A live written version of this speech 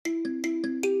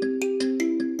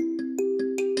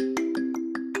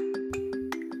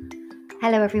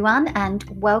Hello everyone, and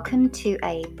welcome to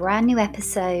a brand new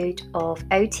episode of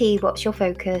OT What's Your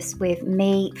Focus with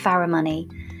me, Farah Money.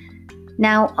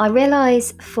 Now, I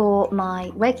realise for my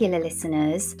regular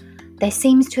listeners, there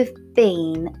seems to have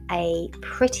been a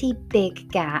pretty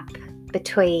big gap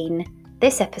between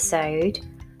this episode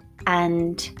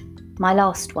and my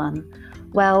last one.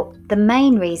 Well, the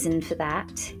main reason for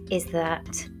that is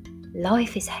that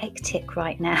life is hectic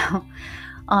right now.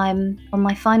 I'm on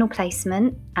my final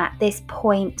placement. At this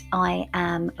point, I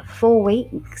am 4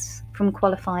 weeks from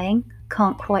qualifying.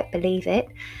 Can't quite believe it.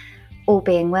 All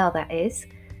being well, that is.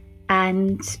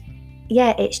 And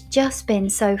yeah, it's just been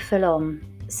so full on.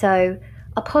 So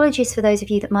apologies for those of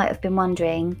you that might have been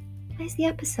wondering, where's the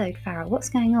episode, Farah? What's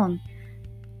going on?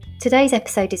 Today's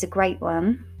episode is a great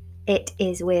one. It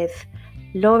is with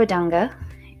Laura Dunga.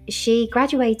 She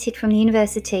graduated from the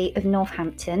University of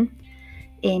Northampton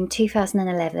in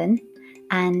 2011,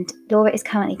 and Laura is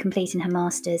currently completing her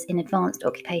Masters in Advanced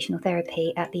Occupational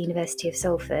Therapy at the University of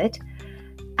Salford.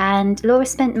 And Laura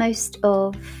spent most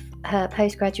of her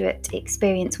postgraduate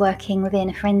experience working within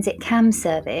a forensic CAMS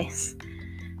service.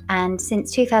 And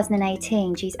since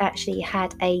 2018, she's actually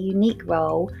had a unique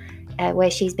role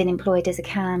where she's been employed as a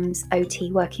CAMS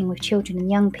OT working with children and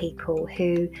young people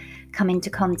who come into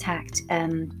contact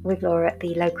with Laura at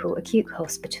the local acute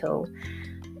hospital.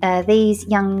 These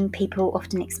young people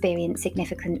often experience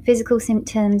significant physical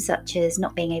symptoms such as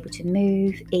not being able to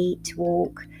move, eat,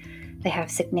 walk. They have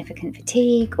significant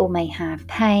fatigue or may have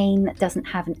pain that doesn't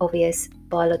have an obvious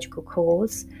biological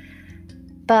cause,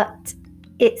 but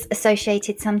it's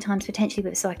associated sometimes potentially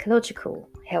with a psychological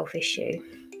health issue.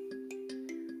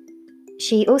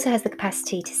 She also has the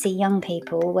capacity to see young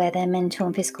people where their mental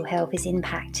and physical health is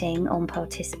impacting on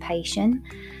participation,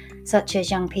 such as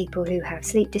young people who have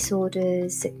sleep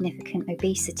disorders, significant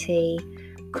obesity,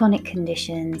 chronic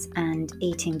conditions, and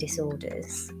eating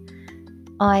disorders.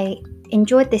 I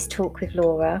enjoyed this talk with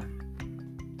Laura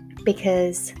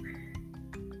because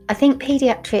I think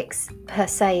paediatrics per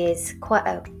se is quite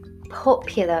a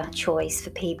popular choice for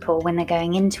people when they're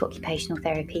going into occupational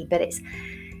therapy, but it's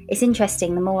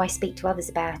interesting, the more I speak to others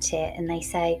about it and they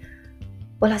say,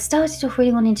 well, I started off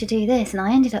really wanting to do this and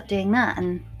I ended up doing that,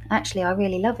 and actually, I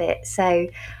really love it. So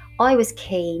I was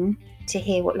keen to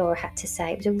hear what Laura had to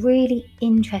say. It was a really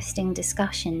interesting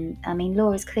discussion. I mean,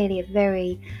 Laura's clearly a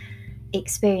very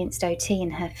experienced OT in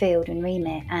her field and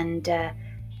remit. And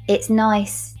it's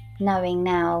nice knowing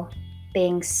now,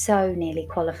 being so nearly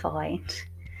qualified,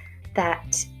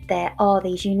 that there are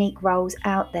these unique roles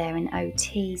out there and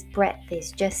OT's breadth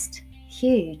is just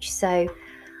huge. So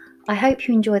I hope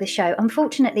you enjoy the show.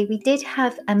 Unfortunately, we did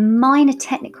have a minor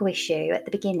technical issue at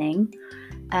the beginning,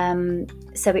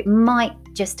 so it might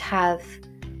just have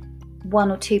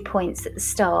 1 or 2 points at the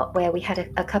start where we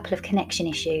had a couple of connection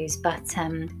issues, but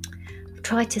I've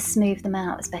tried to smooth them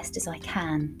out as best as I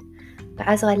can. But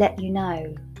as I let you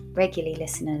know, regularly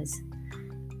listeners,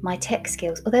 my tech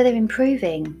skills, although they're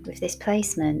improving with this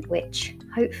placement, which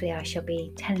hopefully I shall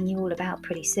be telling you all about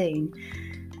pretty soon,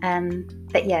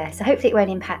 but yeah, so hopefully it won't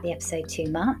impact the episode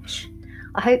too much.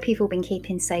 I hope you've all been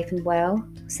keeping safe and well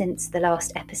since the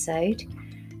last episode.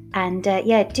 And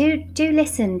do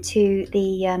listen to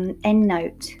the end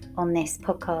note on this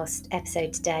podcast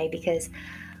episode today, because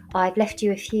I've left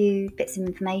you a few bits of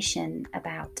information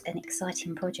about an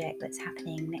exciting project that's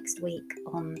happening next week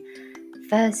on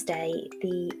Thursday,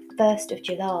 the 1st of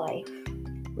July,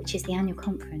 which is the annual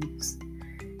conference.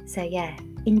 So yeah,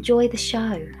 enjoy the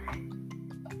show.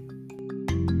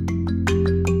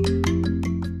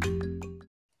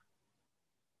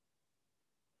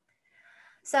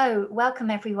 So, welcome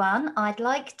everyone. I'd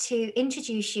like to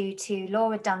introduce you to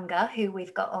Laura Dunga, who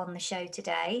we've got on the show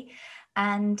today.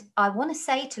 And I want to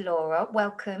say to Laura,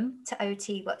 welcome to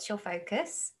OT What's Your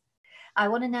Focus? I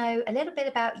want to know a little bit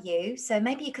about you. So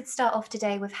maybe you could start off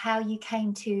today with how you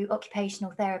came to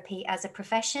occupational therapy as a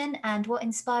profession and what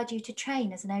inspired you to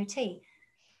train as an OT.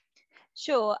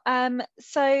 Sure.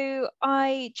 So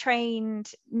I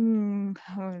trained,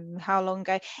 how long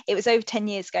ago? It was over 10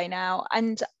 years ago now.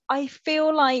 And I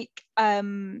feel like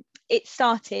it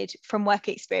started from work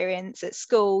experience at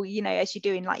school, as you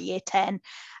do in like year 10.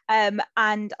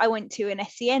 And I went to an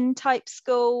SEN type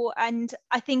school, and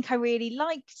I think I really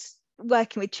liked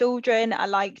working with children. I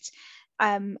liked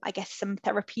I guess some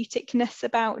therapeuticness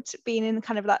about being in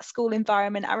kind of that school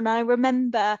environment. And I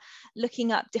remember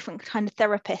looking up different kind of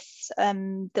therapists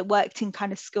that worked in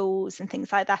kind of schools and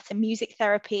things like that, and music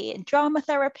therapy and drama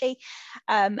therapy,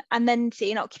 and then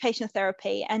seeing occupational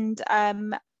therapy. And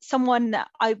someone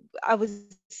I was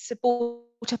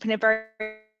brought up in a very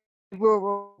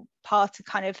rural part of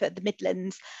kind of the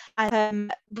Midlands,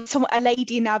 and a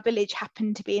lady in our village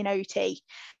happened to be an OT,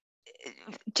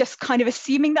 just kind of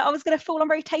assuming that I was going to fall on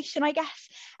rotation, I guess,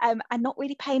 and not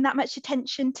really paying that much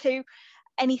attention to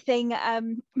anything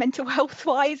mental health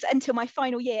wise until my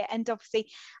final year. And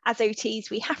obviously as OTs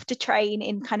we have to train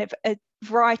in kind of a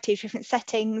variety of different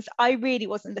settings. I really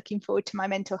wasn't looking forward to my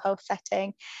mental health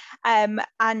setting,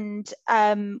 and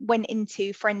went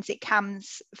into forensic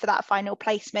CAMHS for that final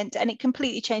placement, and it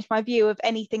completely changed my view of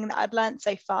anything that I'd learned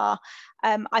so far.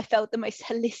 I felt the most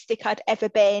holistic I'd ever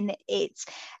been. It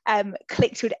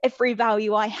clicked with every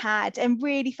value I had and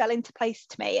really fell into place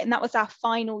to me. And that was our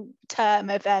final term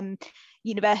of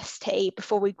university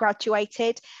before we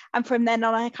graduated, and from then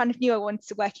on I kind of knew I wanted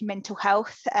to work in mental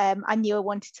health. I knew I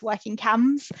wanted to work in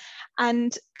CAMHS,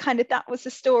 and kind of that was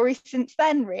the story since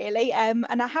then, really. And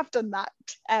I have done that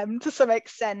to some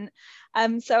extent,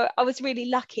 so I was really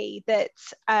lucky that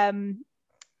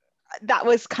that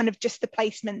was kind of just the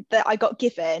placement that I got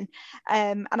given,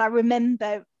 and I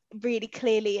remember really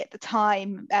clearly at the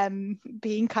time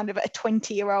being kind of a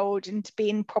 20-year-old and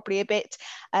being probably a bit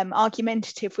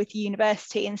argumentative with the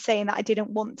university and saying that I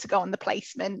didn't want to go on the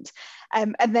placement,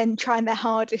 and then trying their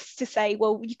hardest to say,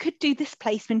 well, you could do this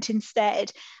placement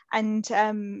instead, and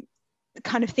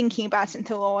kind of thinking about it and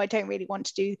thought, oh, I don't really want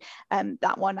to do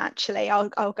that one, actually.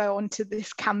 I'll go on to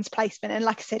this CAMHS placement. And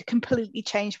like I said, completely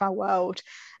changed my world.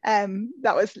 That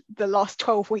was the last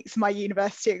 12 weeks of my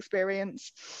university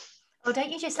experience. Well,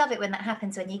 don't you just love it when that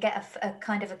happens, when you get a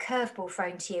kind of a curveball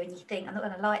thrown to you and you think, I'm not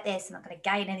going to like this, I'm not going to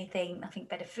gain anything, nothing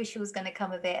beneficial is going to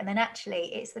come of it. And then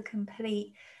actually it's the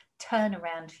complete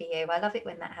turnaround for you. I love it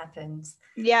when that happens.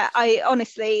 Yeah, I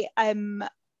honestly,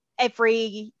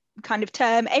 every kind of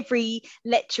term, every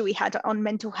lecture we had on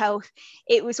mental health,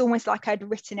 it was almost like I'd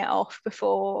written it off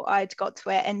before I'd got to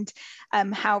it,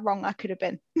 and how wrong I could have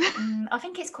been. I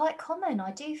think it's quite common.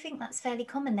 I do think that's fairly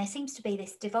common. There seems to be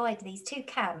this divide, these two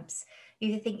camps. You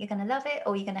either think you're going to love it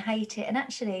or you're going to hate it, and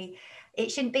actually it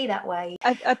shouldn't be that way.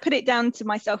 I put it down to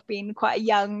myself being quite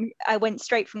young. I went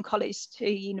straight from college to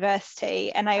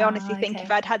university, and I honestly think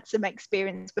if I'd had some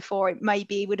experience before, it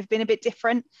maybe would have been a bit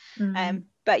different.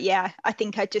 But yeah, I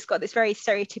think I just got this very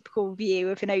stereotypical view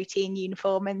of an OT in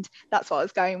uniform, and that's what I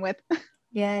was going with.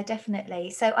 Yeah, definitely.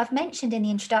 So I've mentioned in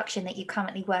the introduction that you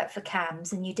currently work for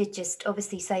CAMHS, and you did just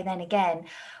obviously say then again.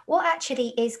 What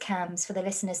actually is CAMHS for the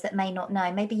listeners that may not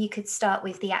know? Maybe you could start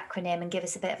with the acronym and give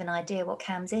us a bit of an idea what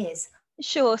CAMHS is.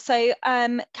 Sure. So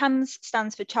CAMHS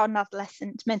stands for Child and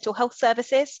Adolescent Mental Health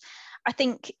Services. I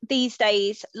think these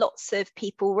days lots of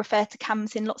people refer to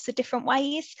CAMHS in lots of different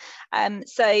ways.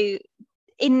 So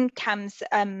in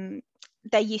CAMHS,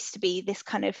 there used to be this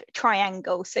kind of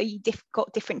triangle, so you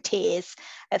got different tiers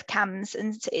of CAMHS,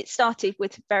 and it started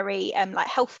with very like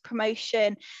health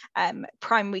promotion,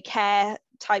 primary care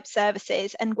type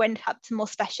services, and went up to more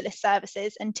specialist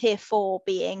services, and tier 4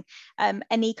 being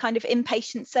any kind of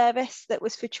inpatient service that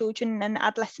was for children and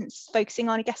adolescents, focusing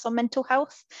on, I guess, on mental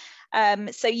health.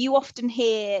 So you often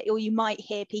hear, or you might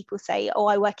hear people say, oh,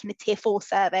 I work in a tier 4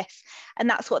 service, and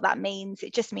that's what that means.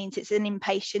 It just means it's an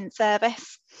inpatient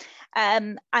service.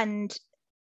 And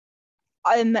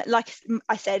like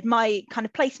I said, my kind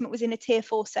of placement was in a tier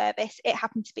 4 service. It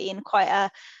happened to be in quite a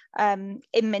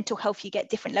in mental health, you get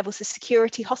different levels of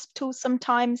security hospitals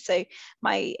sometimes. So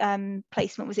my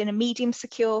placement was in a medium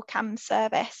secure CAMHS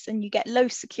service, and you get low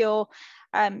secure.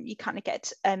 You kind of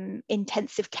get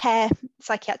intensive care,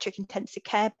 psychiatric intensive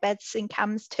care beds in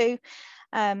CAMHS too.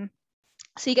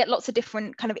 So you get lots of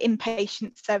different kind of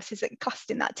inpatient services that are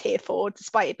clustered in that tier 4,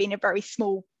 despite it being a very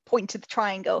small point of the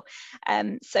triangle.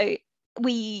 So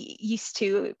we used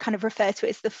to kind of refer to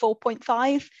it as the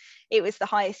 4.5. It was the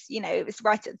highest, it was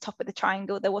right at the top of the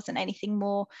triangle. There wasn't anything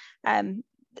more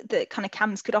that kind of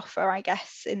CAMHS could offer, I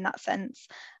guess, in that sense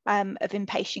of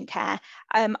inpatient care.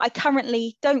 I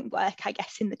currently don't work, I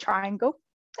guess, in the triangle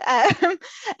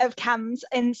of CAMHS.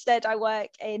 Instead, I work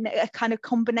in a kind of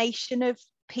combination of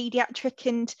paediatric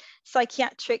and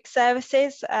psychiatric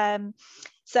services.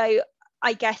 So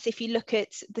I guess if you look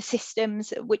at the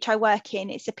systems which I work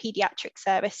in, it's a paediatric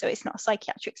service, so it's not a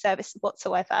psychiatric service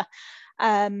whatsoever.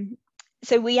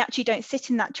 So we actually don't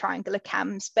sit in that triangle of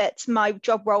CAMHS, but my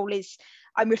job role is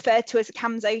I'm referred to as a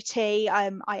CAMHS OT.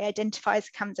 I identify as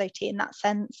a CAMHS OT in that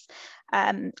sense.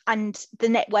 And the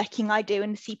networking I do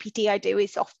and the CPD I do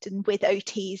is often with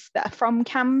OTs that are from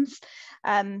CAMHS.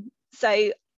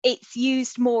 So it's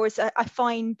used more as I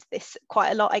find this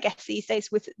quite a lot, I guess, these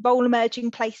days with role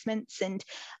emerging placements and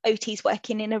OTs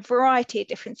working in a variety of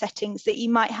different settings, that you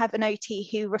might have an OT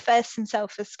who refers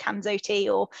himself as CAMHS OT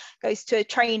or goes to a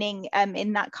training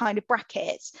in that kind of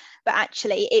bracket, but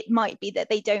actually it might be that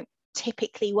they don't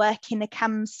typically work in a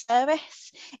CAMHS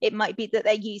service. It might be that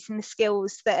they're using the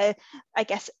skills that are, I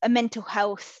guess, a mental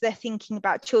health, they're thinking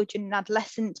about children and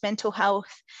adolescent mental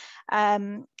health,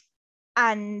 and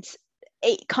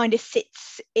it kind of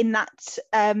sits in that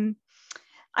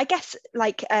I guess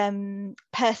like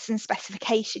person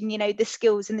specification, you know, the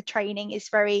skills and the training is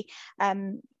very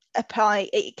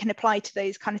it can apply to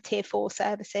those kind of tier 4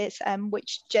 services,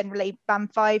 which generally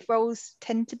band 5 roles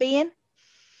tend to be in.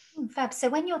 Fab. So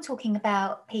when you're talking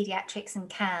about paediatrics and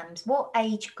CAMHS, what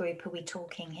age group are we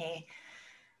talking here?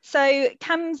 So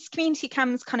CAMHS, community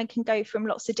CAMHS kind of can go from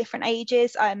lots of different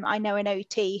ages. I know an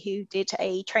OT who did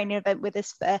a training event with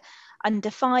us for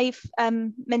under 5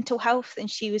 mental health,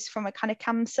 and she was from a kind of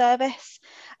CAMHS service.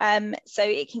 So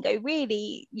it can go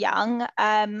really young.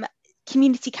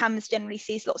 Community CAMHS generally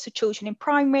sees lots of children in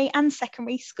primary and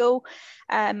secondary school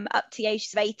up to the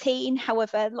ages of 18.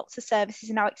 However, lots of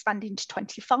services are now expanding to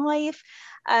 25.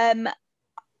 And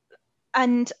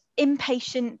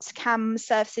inpatient CAMHS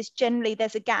services, generally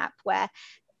there's a gap where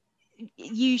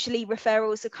usually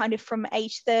referrals are kind of from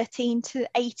age 13 to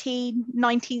 18,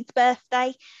 19th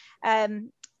birthday.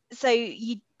 So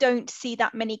you don't see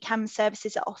that many CAMHS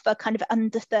services that offer kind of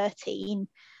under 13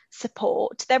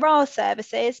 support. There are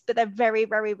services, but they're very,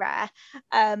 very rare.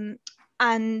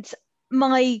 And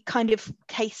my kind of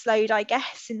caseload, I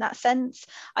guess, in that sense,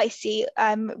 I see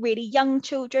really young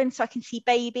children, so I can see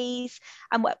babies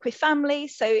and work with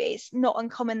families. So it's not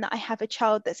uncommon that I have a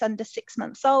child that's under 6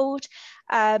 months old,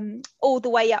 all the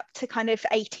way up to kind of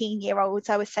 18-year-olds,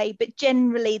 I would say. But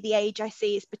generally the age I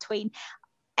see is between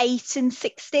 8 and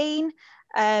 16.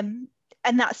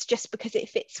 And that's just because it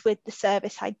fits with the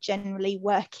service I generally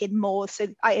work in more. So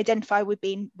I identify with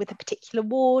being with a particular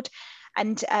ward,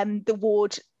 and the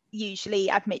ward usually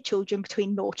admit children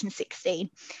between 0 and 16.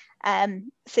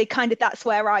 So kind of that's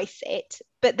where I sit.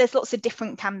 But there's lots of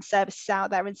different CAMHS services out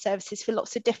there and services for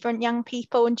lots of different young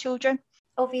people and children.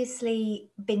 Obviously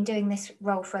been doing this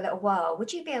role for a little while.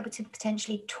 Would you be able to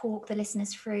potentially talk the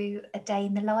listeners through a day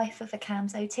in the life of a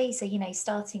CAMHS OT? So, you know,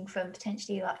 starting from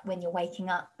potentially like when you're waking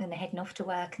up and heading off to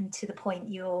work and to the point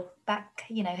you're back,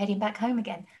 you know, heading back home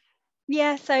again.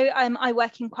 Yeah, so I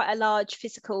work in quite a large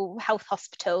physical health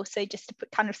hospital. So just to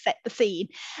kind of set the scene.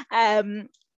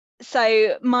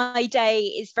 So my day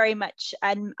is very much,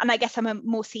 and I guess I'm a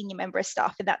more senior member of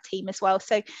staff in that team as well.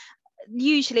 So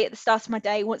usually at the start of my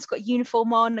day, once I've got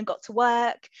uniform on and got to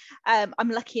work, I'm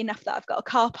lucky enough that I've got a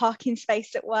car parking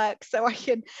space at work, so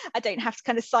I don't have to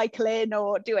kind of cycle in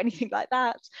or do anything like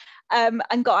that,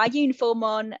 and got our uniform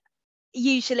on.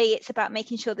 Usually it's about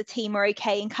making sure the team are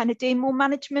okay and kind of doing more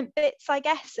management bits, I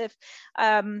guess, of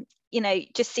you know,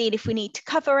 just seeing if we need to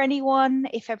cover anyone,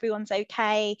 if everyone's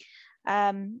okay,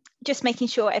 just making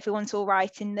sure everyone's all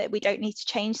right and that we don't need to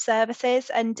change services.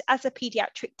 And as a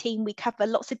paediatric team, we cover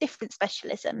lots of different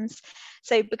specialisms.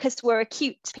 So because we're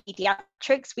acute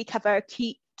paediatrics, we cover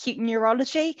acute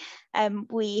neurology,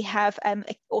 we have an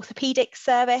orthopedic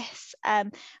service,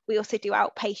 we also do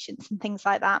outpatients and things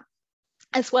like that,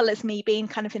 as well as me being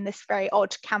kind of in this very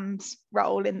odd CAMHS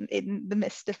role in the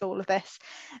midst of all of this.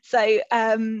 So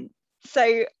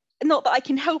not that I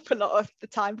can help a lot of the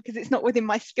time because it's not within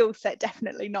my skill set,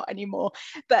 definitely not anymore,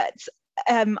 but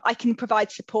I can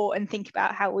provide support and think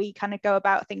about how we kind of go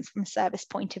about things from a service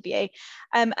point of view.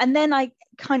 And then I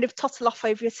kind of tottle off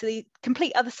over to the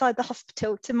complete other side of the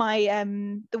hospital to my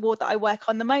the ward that I work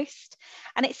on the most.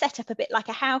 And it's set up a bit like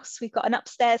a house. We've got an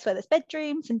upstairs where there's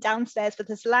bedrooms and downstairs where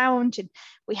there's a lounge, and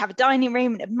we have a dining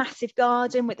room and a massive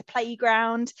garden with a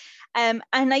playground. And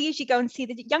I usually go and see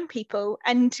the young people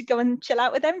and go and chill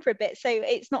out with them for a bit. So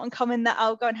it's not uncommon that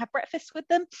I'll go and have breakfast with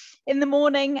them in the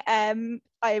morning.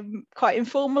 I'm quite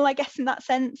informal, I guess, in that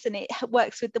sense, and it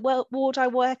works with the ward I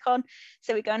work on.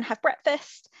 So we go and have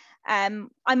breakfast.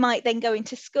 I might then go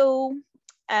into school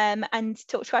and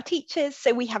talk to our teachers.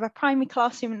 So we have a primary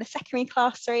classroom and a secondary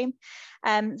classroom.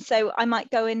 So I might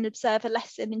go and observe a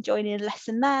lesson and join in a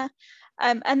lesson there.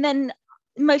 And then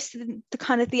most of the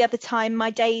kind of the other time, my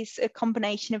day's a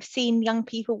combination of seeing young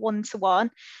people one-to-one,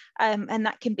 and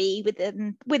that can be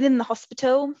within the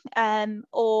hospital,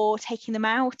 or taking them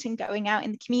out and going out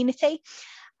in the community,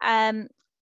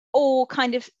 or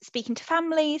kind of speaking to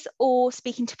families or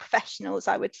speaking to professionals,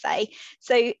 I would say.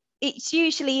 So it's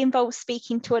usually involves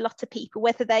speaking to a lot of people,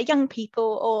 whether they're young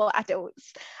people or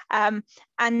adults. And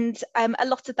a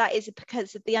lot of that is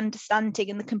because of the understanding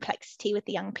and the complexity with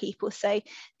the young people. So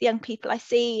the young people I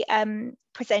see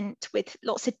present with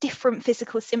lots of different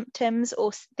physical symptoms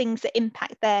or things that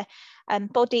impact their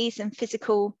bodies and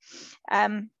physical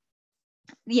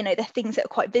the things that are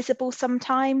quite visible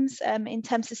sometimes in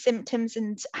terms of symptoms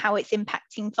and how it's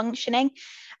impacting functioning,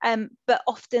 but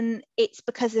often it's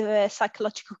because of a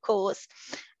psychological cause.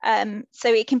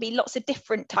 So it can be lots of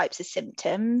different types of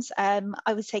symptoms.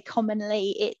 I would say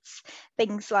commonly it's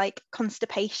things like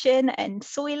constipation and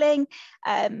soiling,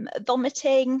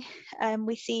 vomiting,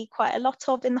 we see quite a lot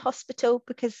of in the hospital,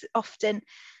 because often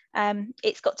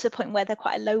it's got to the point where they're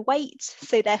quite a low weight,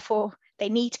 so therefore they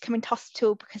need to come into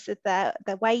hospital because of their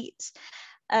weight.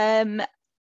 And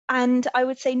I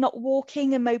would say not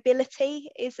walking and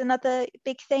mobility is another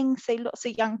big thing. So lots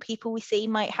of young people we see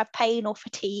might have pain or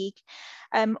fatigue,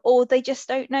 or they just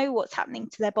don't know what's happening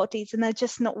to their bodies and they're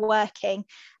just not working,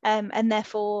 and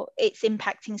therefore it's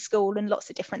impacting school and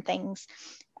lots of different things.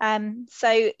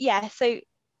 So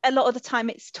a lot of the time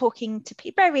it's talking to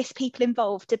various people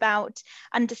involved about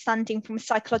understanding from a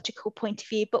psychological point of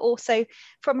view, but also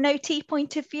from an OT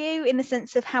point of view, in the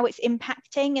sense of how it's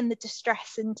impacting and the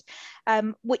distress,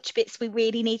 and which bits we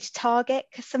really need to target,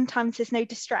 because sometimes there's no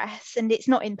distress and it's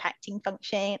not impacting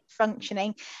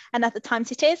functioning, and other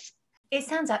times it is. It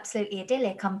sounds absolutely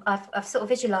idyllic. I've sort of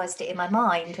visualised it in my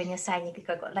mind when you're saying you've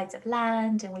got loads of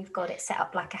land and we've got it set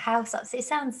up like a house. It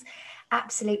sounds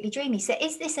absolutely dreamy. So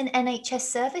is this an NHS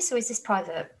service or is this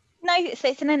private? No, so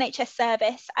it's an NHS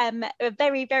service. A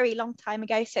very, very long time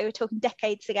ago, so we're talking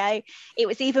decades ago, it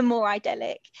was even more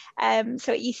idyllic.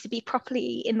 So it used to be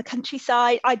properly in the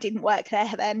countryside. I didn't work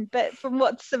there then, but from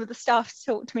what some of the staff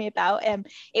talked to me about,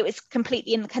 it was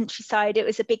completely in the countryside. It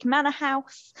was a big manor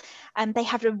house, and they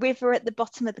had a river at the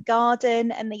bottom of the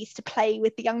garden, and they used to play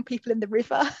with the young people in the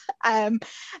river. And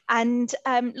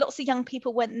lots of young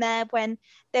people went there when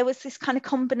there was this kind of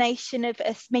combination of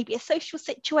maybe a social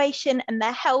situation and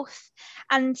their health.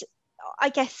 And I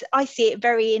guess I see it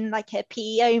very in like a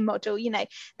PEO model.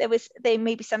 There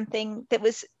may be something that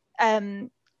was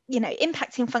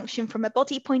impacting function from a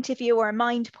body point of view or a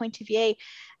mind point of view.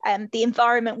 The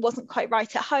environment wasn't quite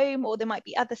right at home, or there might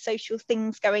be other social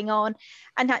things going on,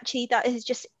 and actually that has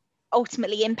just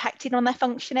ultimately impacted on their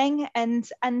functioning, and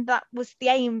that was the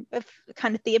aim of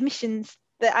kind of the admissions,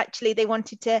 that actually they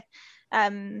wanted to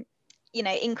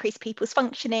increase people's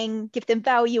functioning, give them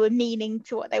value and meaning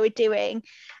to what they were doing.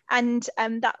 And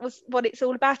that was what it's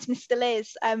all about, and still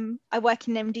is. I work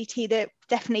in MDT, that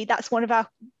definitely that's one of our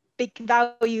big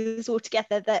values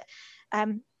altogether, that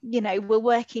we're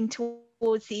working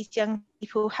towards these young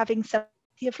people having some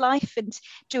of life and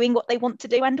doing what they want to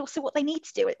do, and also what they need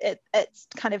to do at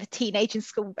kind of a teenage and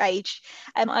school age.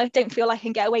 I don't feel I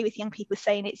can get away with young people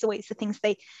saying it's always the things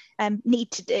they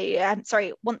want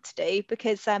to do,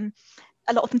 because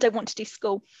a lot of them don't want to do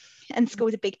school, and school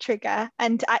is a big trigger,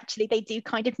 and actually they do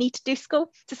kind of need to do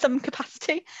school to some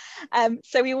capacity.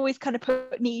 So we always kind of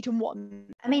put need and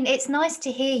want. I mean, it's nice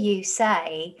to hear you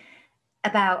say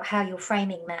about how you're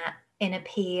framing that in a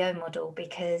PEO model,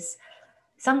 because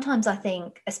sometimes I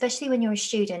think, especially when you're a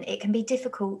student, it can be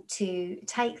difficult to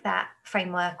take that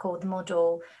framework or the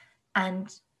model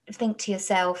and think to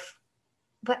yourself,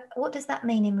 but what does that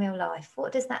mean in real life?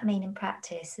 What does that mean in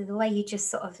practice? So the way you just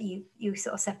sort of you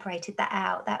sort of separated that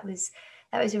out, that was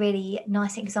a really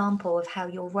nice example of how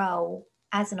your role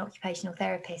as an occupational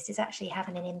therapist is actually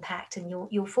having an impact, and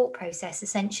your thought process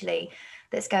essentially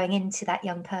that's going into that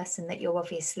young person that you're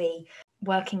obviously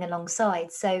working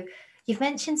alongside. So you've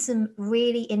mentioned some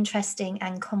really interesting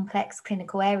and complex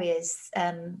clinical areas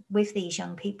with these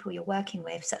young people you're working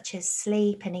with, such as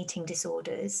sleep and eating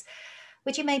disorders.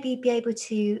 Would you maybe be able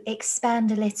to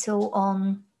expand a little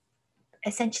on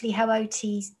essentially how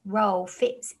OT's role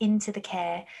fits into the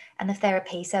care and the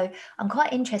therapy? So I'm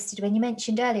quite interested when you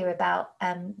mentioned earlier about,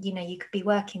 you could be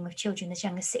working with children as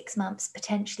young as 6 months,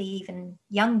 potentially even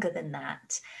younger than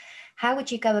that. How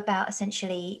would you go about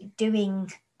essentially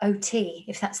doing OT,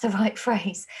 if that's the right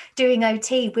phrase, doing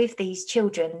OT with these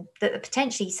children that are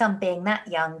potentially some being that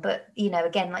young, but,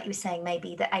 again, like you were saying,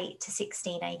 maybe the 8 to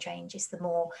 16 age range is the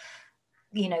more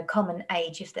common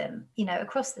age of them,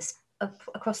 across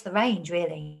the range,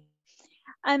 really.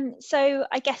 So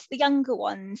I guess the younger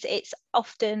ones, it's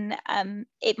often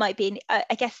it might be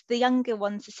I guess the younger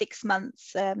ones are 6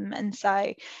 months, and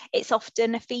so it's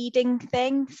often a feeding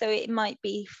thing. So it might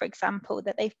be, for example,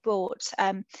 that they've brought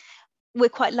we're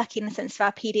quite lucky in the sense of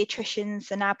our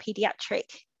paediatricians and our paediatric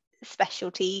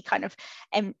specialty kind of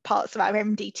parts of our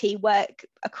MDT work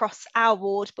across our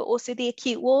ward, but also the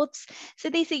acute wards. So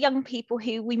these are young people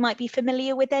who we might be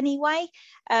familiar with anyway,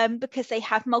 because they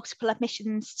have multiple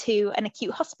admissions to an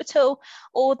acute hospital,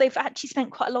 or they've actually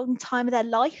spent quite a long time of their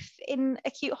life in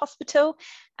acute hospital.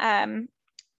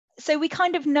 So we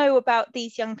kind of know about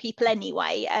these young people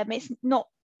anyway. It's not,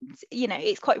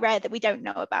 it's quite rare that we don't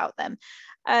know about them.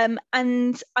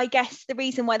 And I guess the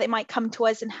reason why they might come to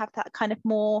us and have that kind of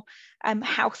more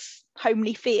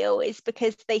homely feel is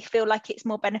because they feel like it's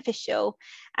more beneficial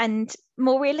and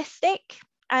more realistic.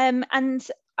 And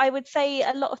I would say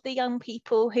a lot of the young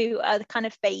people who are the kind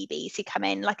of babies who come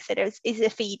in, like I said, is a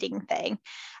feeding thing.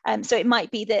 So it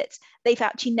might be that they've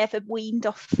actually never weaned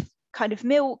off kind of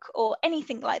milk or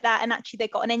anything like that, and actually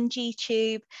they've got an NG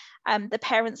tube. The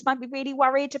parents might be really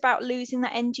worried about losing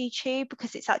that NG tube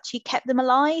because it's actually kept them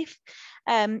alive.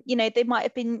 They might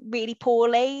have been really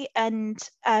poorly, and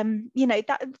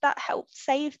that helped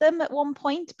save them at one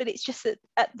point, but it's just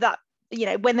that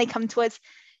when they come to us,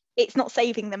 it's not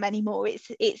saving them anymore.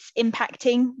 It's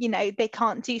impacting, they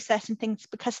can't do certain things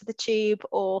because of the tube,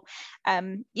 or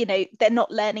they're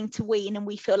not learning to wean, and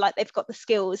we feel like they've got the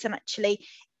skills, and actually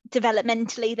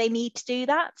developmentally they need to do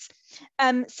that.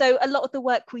 So a lot of the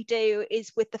work we do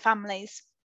is with the families,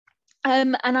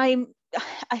 and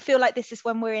I feel like this is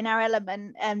when we're in our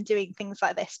element, doing things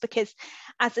like this, because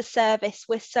as a service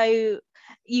we're so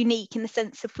unique in the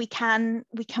sense of we can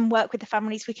work with the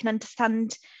families, we can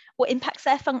understand what impacts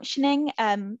their functioning.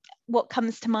 What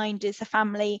comes to mind is a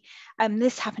family,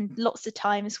 this happened lots of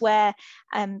times, where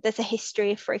there's a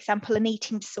history of, for example, an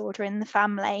eating disorder in the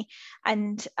family,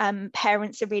 and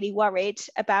parents are really worried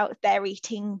about their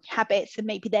eating habits and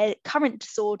maybe their current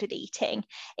disordered eating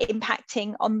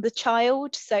impacting on the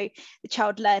child. So the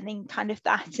child learning kind of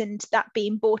that, and that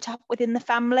being brought up within the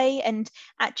family. And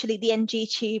actually the NG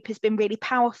tube has been really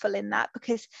powerful in that,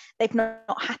 because they've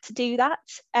not had to do that.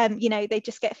 They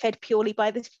just get fed purely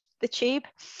by the tube.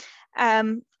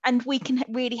 And we can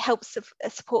really help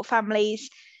support families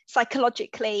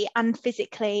psychologically and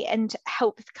physically, and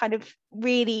help kind of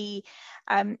really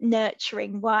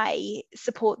nurturing way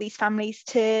support these families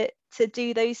to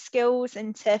do those skills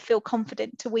and to feel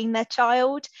confident to wean their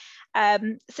child.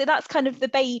 So that's kind of the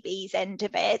babies end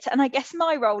of it, and I guess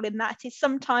my role in that is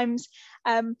sometimes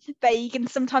vague and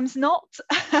sometimes not.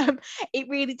 It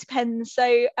really depends.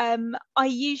 So I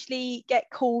usually get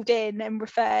called in and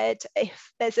referred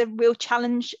if there's a real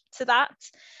challenge to that.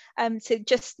 So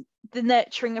just the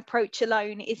nurturing approach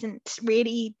alone isn't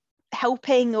really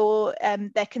helping, or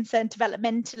they're concerned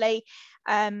developmentally.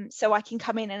 So I can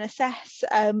come in and assess.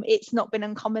 It's not been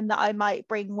uncommon that I might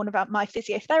bring one of my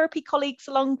physiotherapy colleagues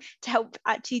along to help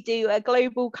actually do a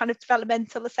global kind of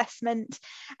developmental assessment,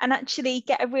 and actually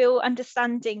get a real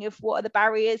understanding of what are the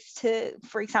barriers to,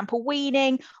 for example,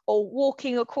 weaning or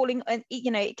walking or crawling. And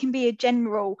it can be a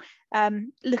general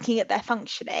looking at their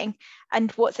functioning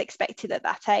and what's expected at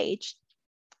that age.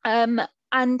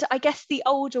 And I guess the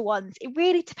older ones, it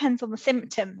really depends on the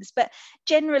symptoms, but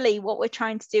generally what we're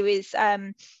trying to do is,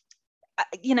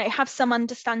 have some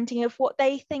understanding of what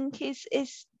they think is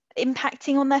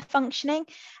impacting on their functioning.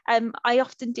 I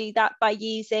often do that by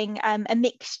using a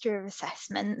mixture of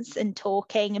assessments and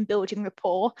talking and building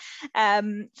rapport.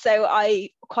 So I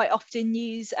quite often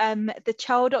use the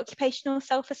child occupational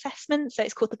self-assessment. So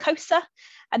it's called the COSA,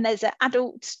 and there's an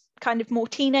adult kind of more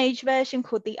teenage version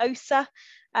called the OSA,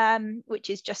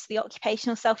 which is just the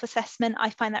occupational self-assessment.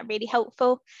 I find that really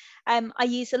helpful. I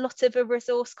use a lot of a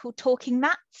resource called Talking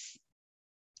Mats.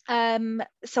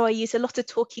 So I use a lot of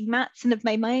talking mats, and have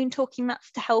made my own talking mats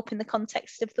to help in the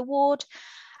context of the ward.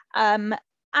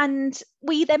 And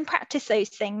we then practice those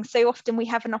things. So often we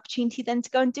have an opportunity then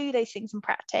to go and do those things in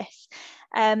practice.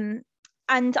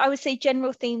 And I would say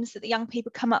general themes that the young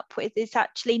people come up with is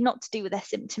actually not to do with their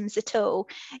symptoms at all.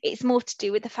 It's more to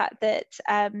do with the fact that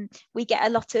we get a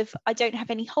lot of, I don't have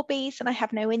any hobbies and I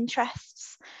have no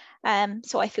interests.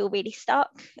 So I feel really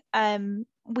stuck.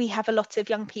 We have a lot of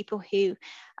young people who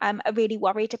are really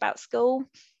worried about school.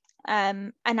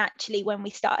 And actually when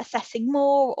we start assessing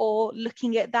more or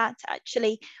looking at that,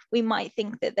 actually we might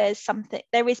think that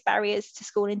there is barriers to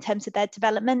school in terms of their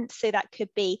development. So that could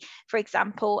be, for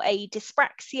example, a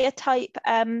dyspraxia type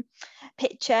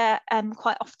picture.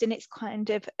 Quite often it's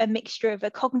kind of a mixture of a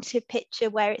cognitive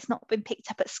picture where it's not been picked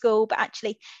up at school, but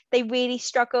actually they really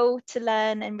struggle to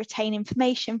learn and retain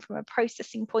information from a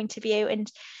processing point of view.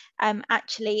 And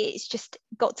actually it's just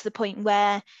got to the point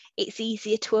where it's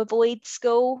easier to avoid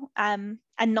school and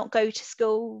not go to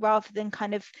school, rather than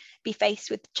kind of be faced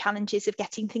with the challenges of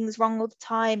getting things wrong all the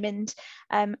time. And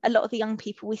a lot of the young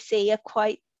people we see are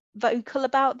quite vocal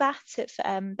about that,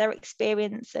 of their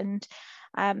experience, and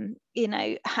you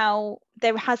know, how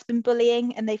there has been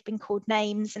bullying and they've been called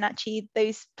names, and actually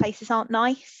those places aren't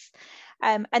nice.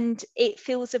 And it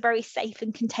feels a very safe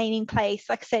and containing place.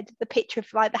 Like I said, the picture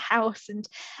of like the house and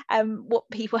what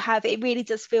people have, it really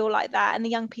does feel like that. And the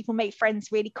young people make friends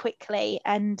really quickly,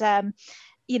 and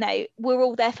you know, we're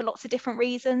all there for lots of different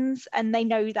reasons, and they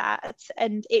know that,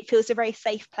 and it feels a very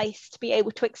safe place to be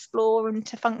able to explore and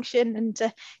to function and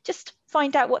to just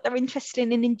find out what they're interested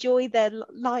in and enjoy their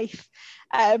life.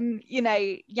 You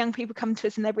know, young people come to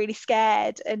us and they're really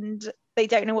scared and they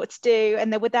don't know what to do,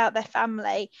 and they're without their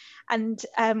family, and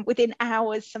within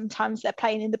hours sometimes they're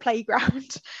playing in the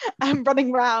playground and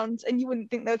running around, and you wouldn't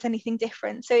think there was anything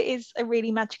different. So it is a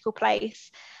really magical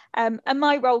place. And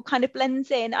my role kind of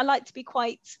blends in. I like to be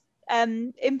quite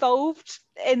involved,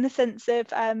 in the sense of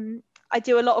I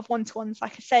do a lot of one-to-ones,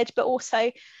 like I said, but also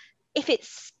if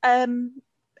it's a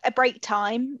break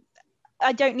time,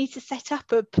 I don't need to set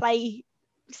up a play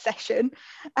session.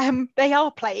 They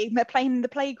are playing, they're playing in the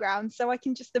playground, so I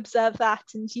can just observe that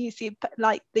and use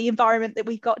the environment that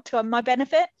we've got to my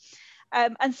benefit.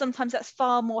 And sometimes that's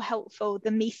far more helpful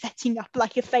than me setting up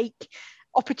like a fake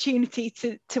opportunity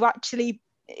to actually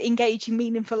engage in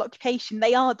meaningful occupation.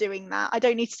 They are doing that. I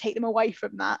don't need to take them away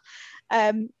from that.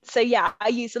 So yeah, I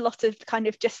use a lot of kind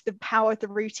of just the power of the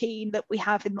routine that we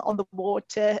have on the ward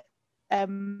to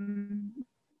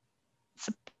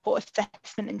support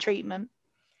assessment and treatment.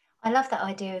 I love that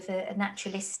idea of a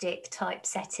naturalistic type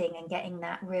setting and getting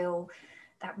that real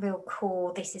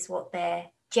core, this is what they're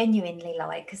genuinely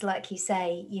like. Because like you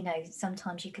say, you know,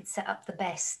 sometimes you could set up the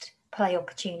best play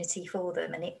opportunity for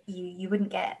them and you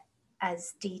wouldn't get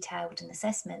as detailed an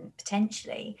assessment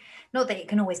potentially. Not that it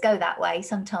can always go that way.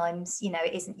 Sometimes, you know,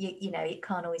 it isn't, you know, it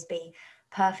can't always be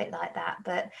perfect like that.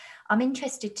 But I'm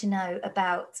interested to know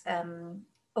about,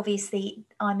 obviously,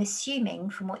 I'm assuming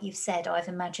from what you've said, I've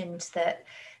imagined that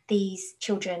these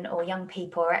children or young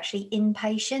people are actually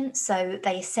inpatient, so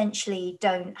they essentially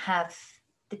don't have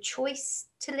the choice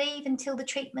to leave until the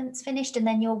treatment's finished, and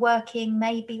then you're working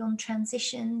maybe on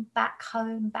transition back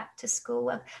home, back to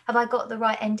school. Have I got the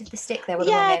right end of the stick there, or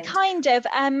the wrong end? Yeah, kind of.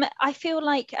 I feel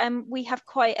like we have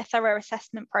quite a thorough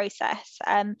assessment process.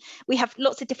 We have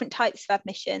lots of different types of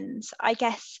admissions. I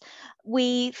guess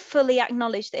we fully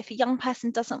acknowledge that if a young person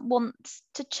doesn't want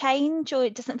to change or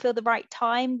it doesn't feel the right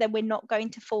time, then we're not going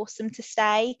to force them to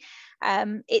stay.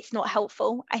 It's not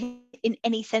helpful. In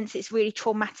any sense, it's really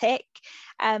traumatic.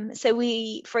 So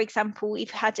for example, we've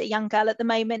had a young girl at the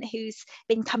moment who's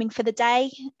been coming for the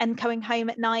day and coming home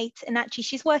at night, and actually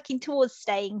she's working towards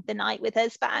staying the night with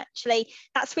us, but actually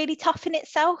that's really tough in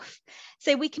itself.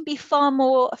 So we can be far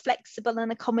more flexible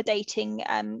and accommodating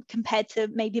compared to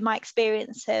maybe my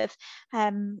experience of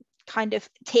kind of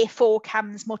tier 4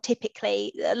 CAMHS. More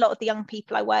typically, a lot of the young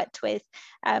people I worked with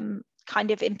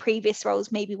kind of in previous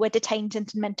roles maybe were detained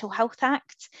under the Mental Health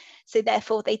Act, so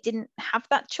therefore they didn't have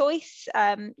that choice.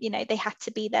 You know, they had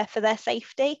to be there for their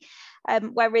safety,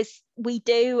 whereas we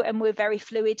do, and we're very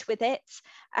fluid with it.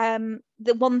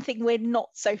 The one thing we're not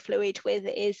so fluid with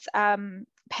is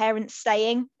parents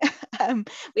staying.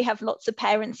 We have lots of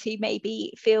parents who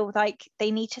maybe feel like they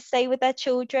need to stay with their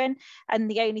children, and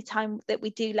the only time that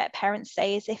we do let parents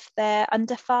stay is if they're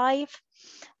under 5.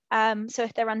 So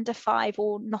if they're under 5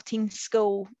 or not in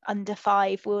school under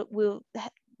 5,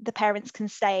 the parents can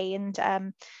stay,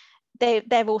 and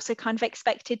they're also kind of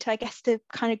expected to, I guess, to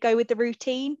kind of go with the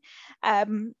routine.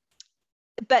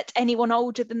 But anyone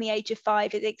older than the age of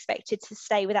 5 is expected to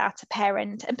stay without a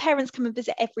parent, and parents come and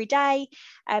visit every day.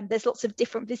 There's lots of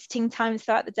different visiting times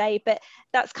throughout the day, but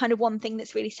that's kind of one thing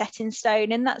that's really set in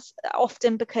stone, and that's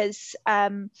often because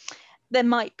there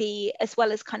might be, as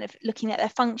well as kind of looking at their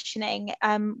functioning,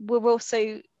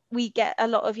 we get a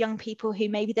lot of young people who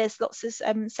maybe there's lots of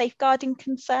safeguarding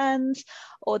concerns,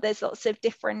 or there's lots of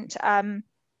different kind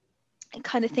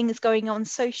of things going on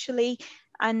socially.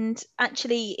 And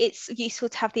actually it's useful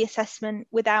to have the assessment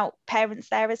without parents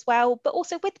there as well, but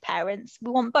also with parents.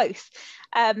 We want both.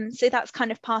 So that's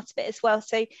kind of part of it as well.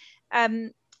 So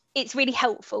it's really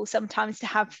helpful sometimes to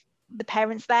have the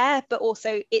parents there, but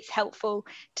also it's helpful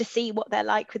to see what they're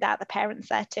like without the parents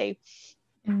there too.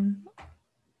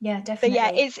 Yeah, definitely. So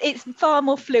yeah, it's far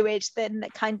more fluid than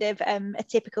kind of a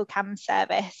typical CAMHS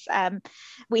service.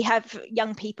 We have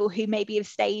young people who maybe have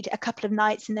stayed a couple of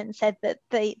nights and then said that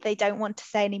they don't want to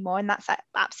stay anymore, and that's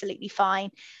absolutely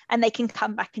fine, and they can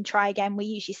come back and try again. We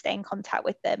usually stay in contact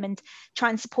with them and try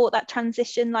and support that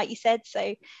transition, like you said.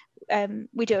 So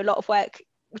we do a lot of work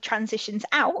with transitions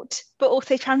out, but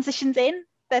also transitions in.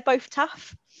 They're both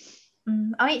tough.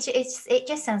 I mean, it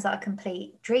just sounds like a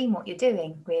complete dream what you're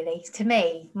doing, really. To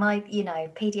me,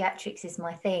 pediatrics is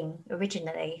my thing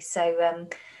originally. So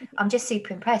I'm just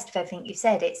super impressed with everything you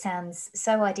said. It sounds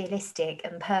so idealistic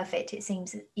and perfect. It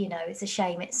seems, it's a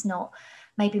shame it's not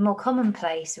maybe more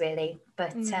commonplace, really.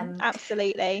 But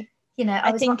Absolutely. I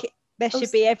I was think there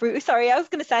should be I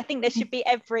think there should be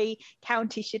every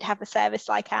county should have a service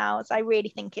like ours. I really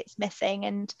think it's missing,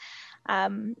 and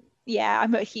I'm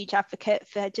a huge advocate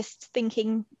for just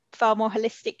thinking far more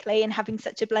holistically and having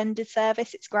such a blended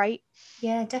service. It's great.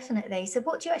 Yeah, definitely. So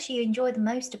what do you actually enjoy the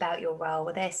most about your role?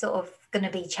 Are there sort of going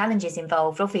to be challenges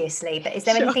involved, obviously, but is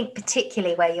there Sure. anything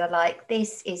particularly where you're like,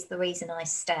 this is the reason I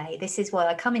stay? This is why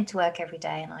I come into work every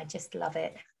day and I just love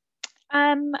it.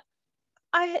 Um,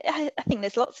 I think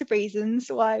there's lots of reasons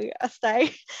why I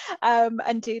stay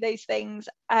and do those things.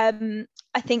 I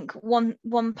think one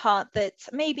part that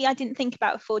maybe I didn't think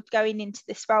about before going into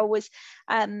this role was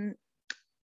the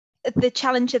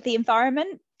challenge of the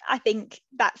environment. I think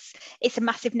it's a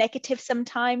massive negative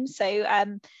sometimes. So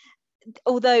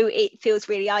although it feels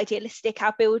really idealistic,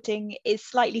 our building is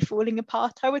slightly falling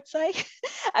apart, I would say.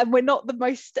 And we're not the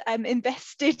most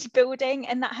invested building,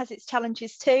 and that has its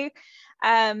challenges too.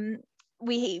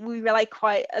 We rely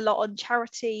quite a lot on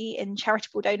charity and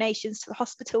charitable donations to the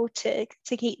hospital to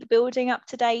keep the building up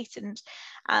to date, and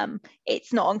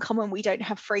it's not uncommon we don't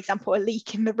have, for example, a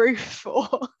leak in the roof, or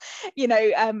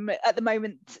at the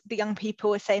moment the young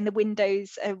people are saying the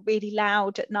windows are really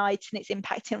loud at night and it's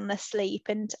impacting on their sleep,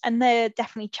 and there are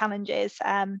definitely challenges,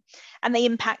 and they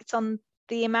impact on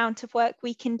the amount of work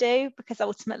we can do, because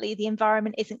ultimately the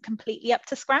environment isn't completely up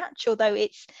to scratch, although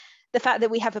it's the fact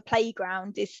that we have a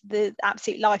playground is the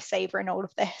absolute lifesaver in all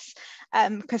of this,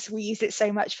 because we use it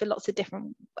so much for lots of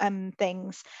different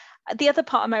things. The other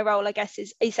part of my role, I guess,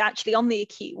 is actually on the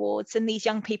acute wards, and these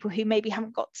young people who maybe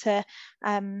haven't got to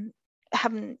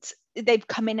they've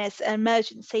come in as an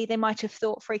emergency. They might have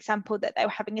thought, for example, that they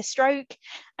were having a stroke,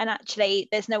 and actually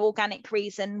there's no organic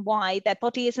reason why their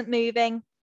body isn't moving.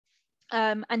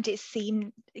 And it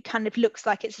kind of looks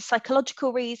like it's a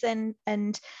psychological reason,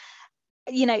 and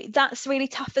that's really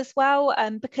tough as well,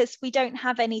 because we don't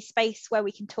have any space where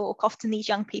we can talk. Often these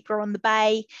young people are on the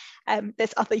bay,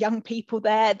 there's other young people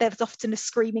there's often a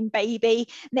screaming baby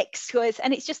next to us,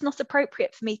 and it's just not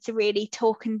appropriate for me to really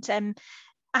talk and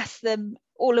ask them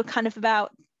all of kind of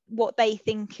about what they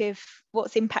think of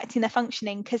what's impacting their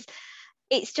functioning, because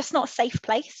it's just not a safe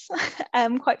place,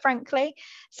 quite frankly.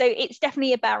 So it's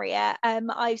definitely a barrier.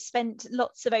 I've spent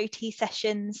lots of OT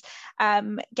sessions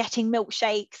getting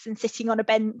milkshakes and sitting on a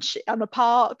bench on a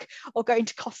park, or going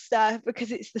to Costa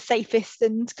because it's the safest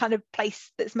and kind of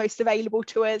place that's most available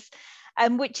to us.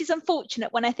 Which is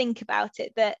unfortunate when I think about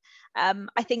it, that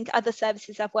I think other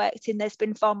services I've worked in, there's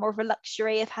been far more of a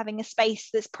luxury of having a space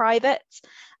that's private,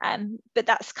 but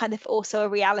that's kind of also a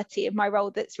reality of my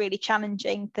role that's really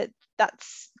challenging,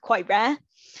 that's quite rare.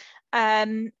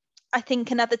 I think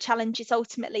another challenge is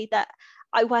ultimately that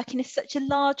I work in such a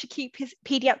large acute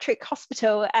paediatric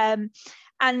hospital,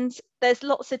 and there's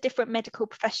lots of different medical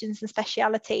professions and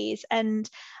specialities, and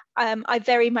I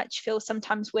very much feel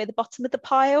sometimes we're the bottom of the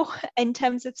pile in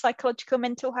terms of psychological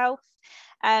mental health.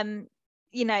 That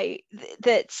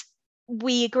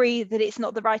we agree that it's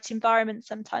not the right environment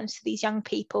sometimes for these young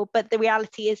people, but the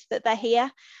reality is that they're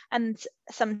here, and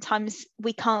sometimes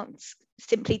we can't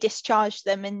simply discharge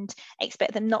them and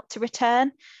expect them not to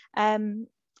return.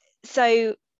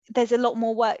 So there's a lot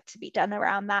more work to be done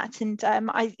around that, and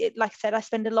like I said, I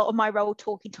spend a lot of my role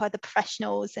talking to other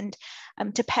professionals and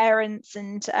to parents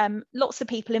and lots of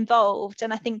people involved,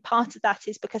 and I think part of that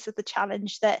is because of the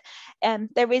challenge that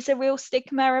there is a real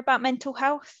stigma about mental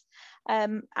health,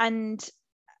 and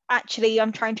actually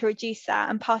I'm trying to reduce that,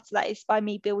 and part of that is by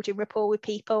me building rapport with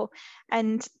people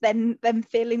and then them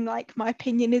feeling like my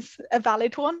opinion is a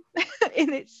valid one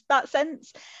in that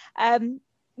sense,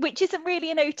 which isn't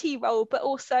really an OT role, but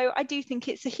also I do think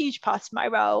it's a huge part of my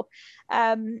role,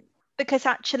 because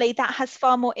actually that has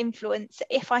far more influence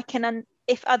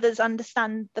if others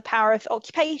understand the power of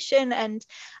occupation and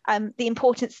the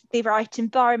importance of the right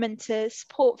environment to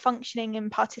support functioning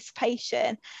and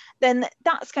participation, then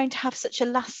that's going to have such a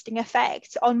lasting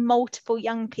effect on multiple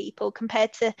young people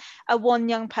compared to a one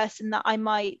young person that I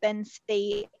might then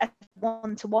see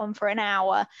one-to-one for an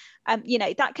hour.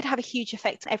 That could have a huge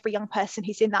effect on every young person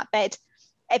who's in that bed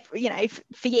for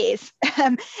years.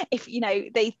 If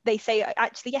they say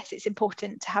actually yes, it's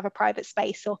important to have a private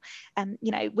space, or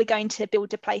we're going to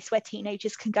build a place where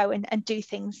teenagers can go and do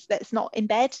things that's not in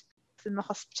bed in the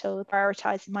hospital,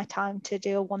 prioritizing my time to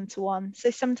do a one-to-one.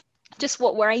 So just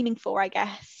what we're aiming for, I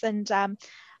guess. And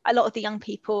a lot of the young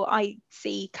people I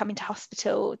see coming to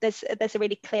hospital, there's a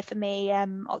really clear for me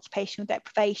occupational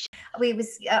deprivation.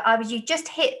 You just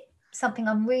hit something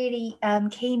I'm really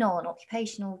keen on,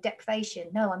 occupational deprivation.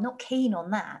 No, I'm not keen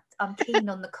on that. I'm keen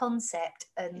on the concept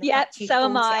and the fact you so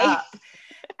brought am it I. up.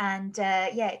 And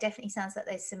it definitely sounds like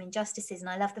there's some injustices. And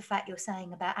I love the fact you're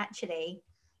saying about actually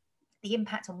the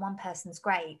impact on one person's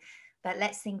great, but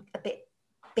let's think a bit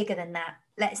bigger than that.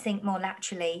 Let's think more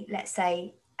laterally. Let's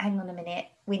say, hang on a minute,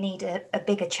 we need a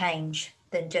bigger change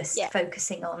than just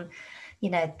focusing on,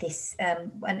 this.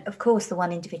 And of course, the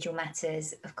one individual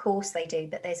matters. Of course they do,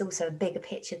 but there's also a bigger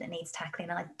picture that needs tackling.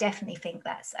 I definitely think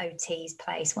that's OT's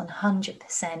place,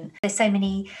 100%. There's so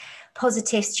many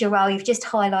positives, Jarrell. You've just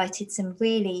highlighted some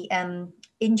really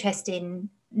interesting,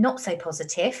 not so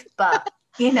positive, but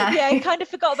I kind of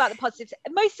forgot about the positives.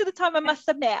 Most of the time, I must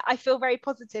admit, I feel very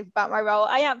positive about my role.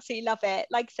 I absolutely love it.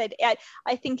 Like I said,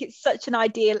 I think it's such an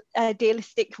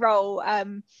idealistic role,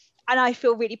 and I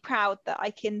feel really proud that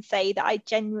I can say that I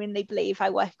genuinely believe I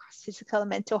work across physical and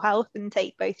mental health and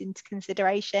take both into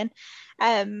consideration.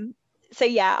 I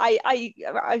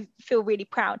feel really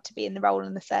proud to be in the role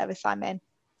and the service I'm in.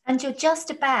 And you're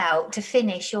just about to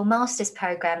finish your master's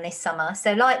program this summer.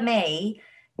 So like me,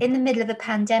 in the middle of a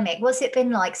pandemic, what's it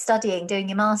been like studying, doing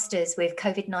your master's with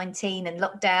COVID-19 and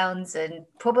lockdowns and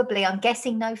probably, I'm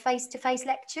guessing, no face-to-face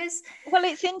lectures? Well,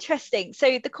 it's interesting.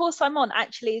 So the course I'm on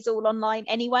actually is all online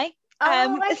anyway.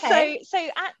 Okay. So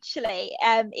actually,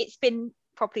 it's been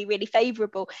probably really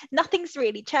favourable. Nothing's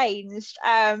really changed,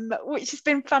 which has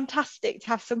been fantastic to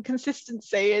have some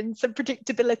consistency and some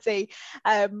predictability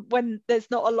when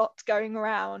there's not a lot going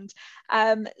around.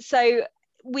 So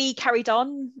we carried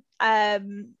on.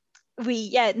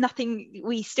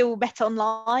 We still met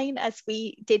online as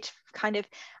we did kind of,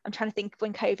 I'm trying to think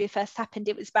when COVID first happened,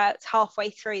 it was about halfway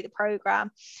through the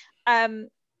programme.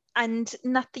 And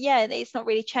nothing, it's not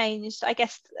really changed. I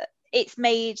guess it's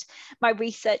made my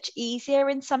research easier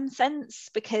in some sense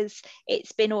because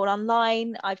it's been all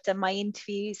online. I've done my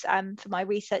interviews for my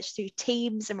research through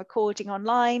Teams and recording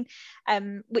online,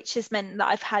 which has meant that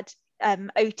I've had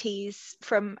OTs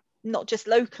from not just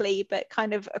locally but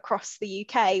kind of across the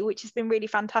UK, which has been really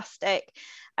fantastic.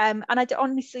 And I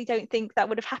honestly don't think that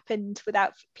would have happened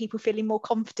without people feeling more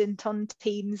confident on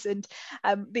Teams and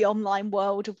the online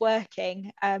world of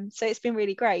working. So it's been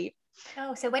really great.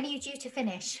 Oh, so when are you due to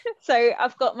finish? So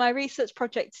I've got my research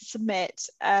project to submit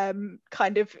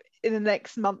kind of in the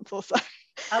next month or so.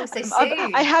 Oh, so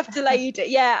soon. I have delayed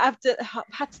it. I've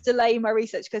had to delay my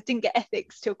research because I didn't get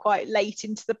ethics till quite late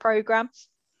into the programme.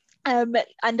 And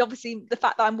obviously the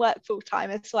fact that I'm work full-time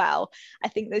as well, I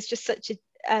think there's just such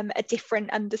a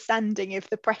different understanding of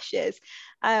the pressures.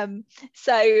 I'm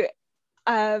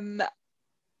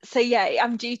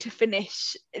due to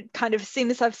finish kind of as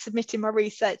soon as I've submitted my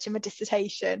research and my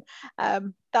dissertation.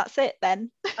 That's it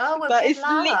then. Oh, well, but good it's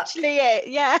luck. Literally it.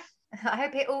 Yeah. I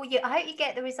hope you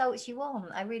get the results you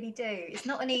want. I really do. It's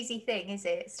not an easy thing, is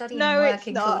it? Studying and No,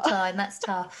 working full time, that's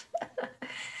tough.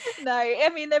 No, I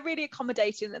mean they're really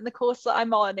accommodating, and the course that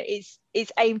I'm on is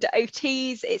aimed at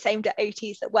OTs. It's aimed at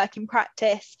OTs that work in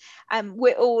practice.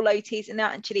 We're all OTs, and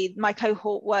actually my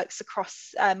cohort works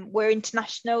across. We're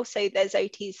international, so there's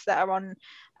OTs that are on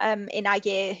in our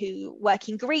year who work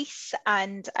in Greece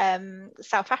and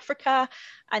South Africa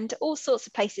and all sorts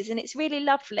of places. And it's really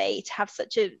lovely to have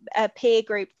such a peer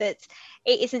group that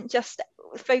it isn't just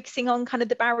focusing on kind of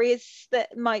the barriers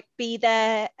that might be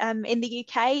there in the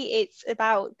UK. It's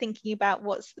about thinking about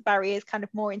what's the barriers kind of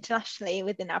more internationally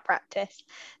within our practice.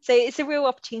 So it's a real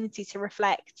opportunity to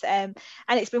reflect, and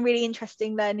it's been really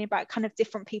interesting learning about kind of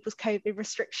different people's COVID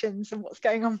restrictions and what's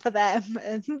going on for them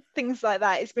and things like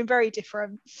that. It's been very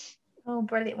different. Oh,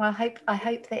 brilliant. Well, I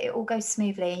hope that it all goes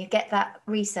smoothly and you get that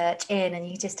research in and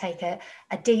you just take a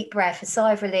deep breath, a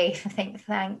sigh of relief. I think,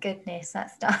 thank goodness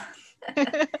that's done.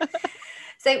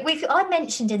 So I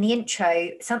mentioned in the intro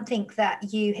something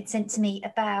that you had sent to me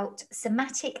about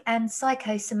somatic and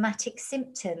psychosomatic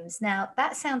symptoms. Now,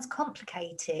 that sounds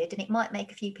complicated and it might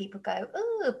make a few people go,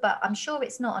 oh, but I'm sure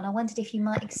it's not. And I wondered if you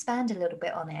might expand a little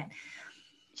bit on it.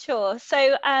 Sure.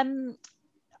 So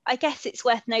I guess it's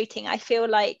worth noting, I feel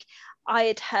like I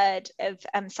had heard of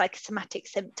psychosomatic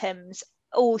symptoms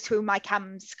all through my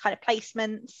CAMHS kind of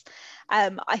placements.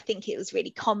 I think it was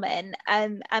really common,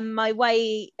 and my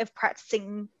way of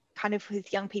practicing kind of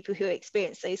with young people who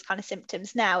experience those kind of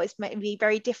symptoms now is maybe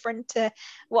very different to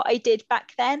what I did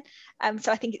back then.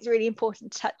 So I think it's really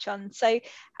important to touch on. So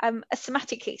a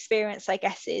somatic experience, I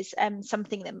guess, is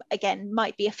something that, again,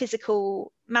 might be a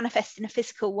physical, manifest in a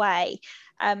physical way,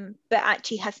 but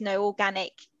actually has no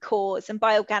organic cause. And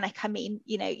by organic, I mean,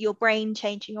 you know, your brain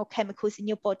changing your chemicals in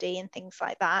your body and things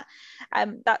like that.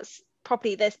 That's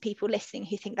probably, there's people listening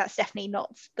who think that's definitely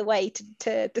not the way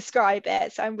to describe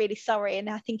it. So I'm really sorry. And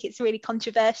I think it's really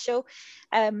controversial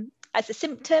as a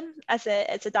symptom, as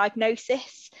a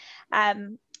diagnosis.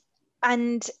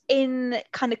 And in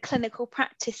kind of clinical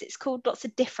practice, it's called lots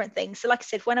of different things. So like I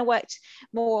said, when I worked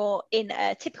more in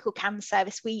a typical CAMHS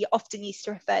service, we often used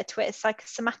to refer to it as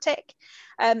psychosomatic.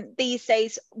 These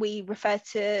days, we refer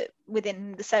to,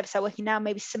 within the service I work in now,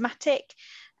 maybe somatic.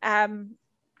 And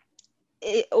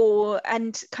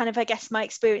kind of, I guess, my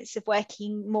experience of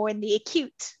working more in the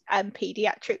acute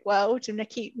paediatric world and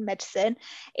acute medicine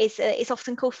is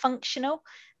often called functional.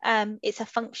 It's a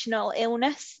functional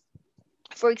illness,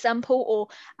 for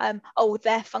example, or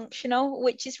they're functional,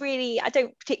 which is really, I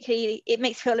don't particularly, it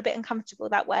makes me feel a bit uncomfortable,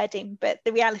 that wording, but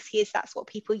the reality is that's what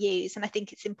people use, and I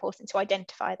think it's important to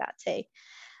identify that too.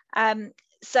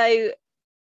 So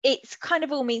it's kind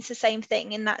of all means the same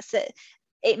thing, and that's that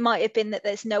it might have been that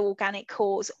there's no organic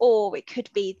cause, or it could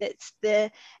be that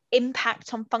the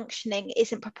impact on functioning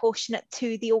isn't proportionate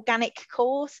to the organic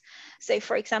cause. So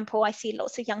for example, I see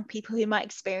lots of young people who might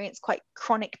experience quite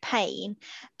chronic pain,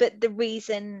 but the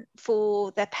reason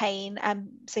for their pain,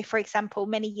 so for example,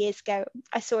 many years ago,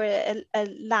 I saw a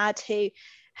lad who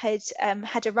had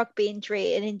had a rugby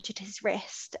injury and injured his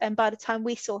wrist, and by the time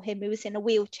we saw him, he was in a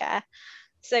wheelchair.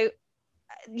 So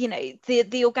you know,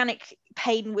 the organic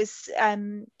pain was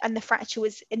and the fracture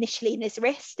was initially in his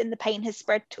wrist, and the pain has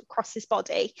spread across his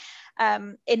body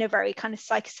in a very kind of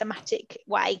psychosomatic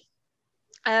way.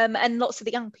 And lots of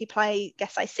the young people I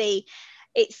guess I see,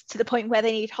 it's to the point where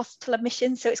they need hospital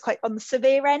admission, so it's quite on the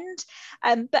severe end.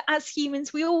 But as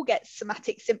humans, we all get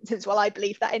somatic symptoms. Well, I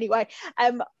believe that anyway.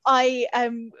 I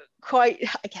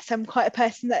guess I'm quite a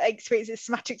person that experiences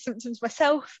somatic symptoms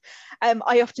myself.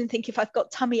 I often think, if I've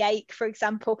got tummy ache, for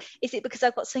example, is it because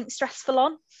I've got something stressful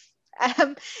on?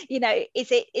 You know,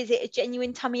 is it a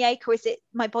genuine tummy ache, or is it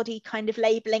my body kind of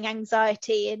labeling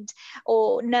anxiety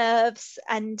or nerves,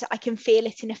 and I can feel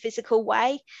it in a physical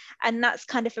way? And that's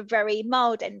kind of a very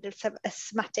mild end of a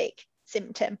somatic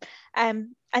symptom.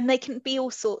 And they can be all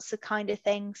sorts of kind of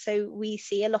things. So we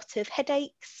see a lot of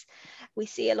headaches, we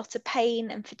see a lot of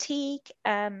pain and fatigue.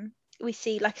 We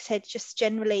see, like I said, just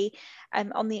generally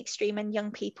on the extreme end,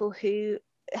 young people who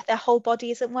their whole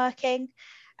body isn't working,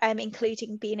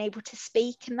 including being able to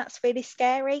speak, and that's really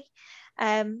scary.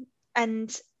 And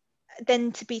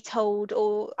then to be told,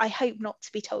 or I hope not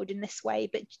to be told in this way,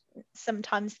 but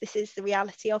sometimes this is the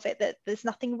reality of it, that there's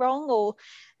nothing wrong, or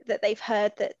that they've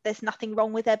heard that there's nothing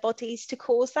wrong with their bodies to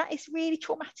cause that, is really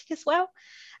traumatic as well.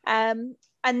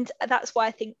 And that's why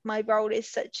I think my role is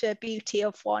such a beauty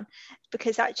of one,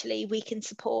 because actually we can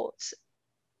support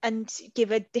and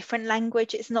give a different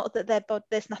language. It's not that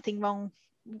there's nothing wrong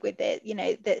with it, you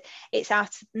know, that it's out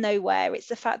of nowhere. It's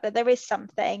the fact that there is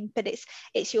something, but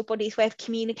it's your body's way of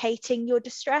communicating your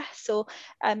distress, or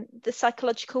the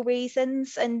psychological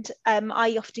reasons. And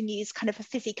I often use kind of a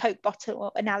fizzy Coke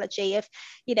bottle analogy of,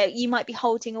 you know, you might be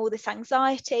holding all this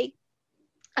anxiety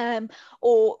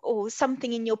or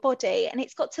something in your body, and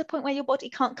it's got to a point where your body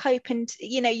can't cope, and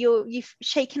you know, you've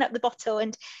shaken up the bottle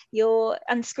and you're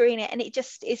unscrewing it, and it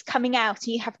just is coming out,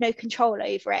 and you have no control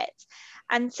over it.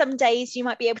 And some days you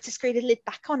might be able to screw the lid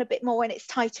back on a bit more and it's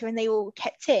tighter and they all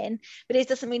kept in, but it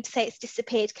doesn't mean to say it's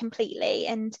disappeared completely.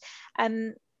 And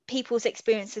people's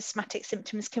experience of somatic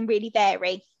symptoms can really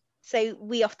vary. So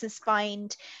we often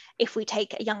find, if we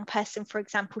take a young person, for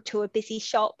example, to a busy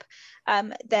shop,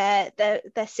 their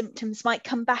symptoms might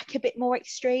come back a bit more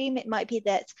extreme. It might be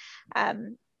that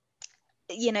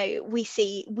you know,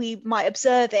 we might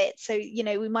observe it. So, you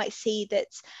know, we might see that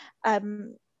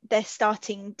they're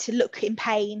starting to look in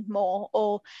pain more,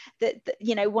 or that,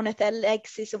 you know, one of their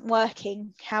legs isn't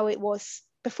working how it was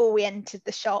before we entered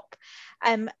the shop.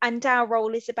 And our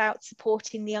role is about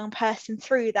supporting the young person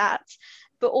through that,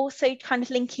 but also kind of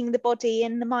linking the body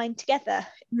and the mind together,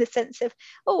 in the sense of,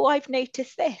 oh, I've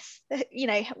noticed this, you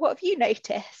know, what have you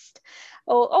noticed?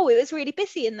 Or, oh, it was really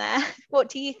busy in there, what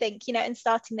do you think? You know, and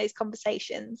starting those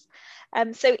conversations.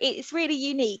 So it's really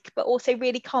unique, but also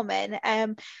really common.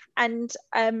 And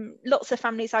lots of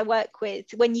families I work with,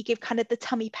 when you give kind of the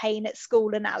tummy pain at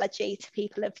school analogy to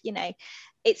people, of, you know,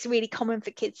 it's really common for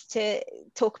kids to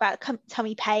talk about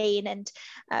tummy pain, and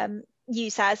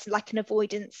use as like an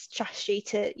avoidance strategy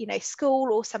to, you know,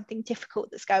 school or something difficult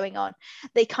that's going on.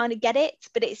 They kind of get it,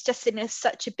 but it's just in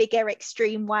such a bigger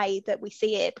extreme way that we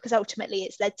see it, because ultimately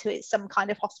it's led to some kind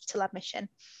of hospital admission.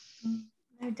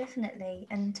 No, definitely.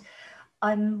 And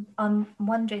I'm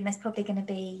wondering, there's probably going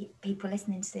to be people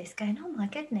listening to this going, oh my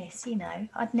goodness, you know,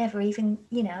 I'd never even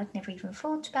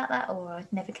thought about that, or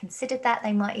I'd never considered that.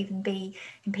 They might even be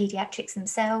in paediatrics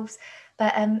themselves.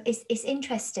 But it's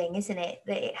interesting, isn't it,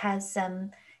 that it has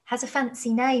a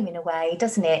fancy name in a way,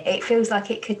 doesn't it? It feels like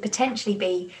it could potentially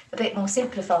be a bit more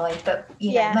simplified, but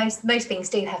you know, most things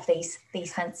do have these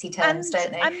fancy terms,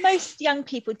 don't they? And most young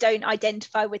people don't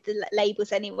identify with the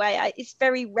labels anyway. It's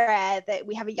very rare that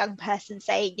we have a young person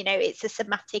saying, you know, it's a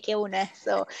somatic illness,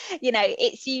 or, you know,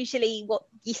 it's usually what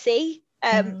you see.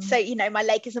 So, you know, my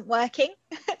leg isn't working,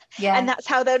 and that's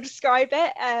how they'll describe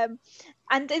it.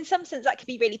 And in some sense that can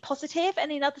be really positive,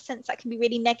 and in other sense that can be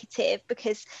really negative,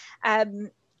 because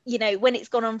you know, when it's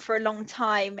gone on for a long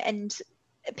time and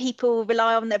people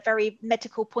rely on their very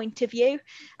medical point of view,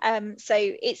 so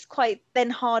it's quite then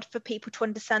hard for people to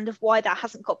understand of why that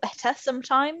hasn't got better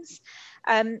sometimes.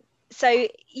 So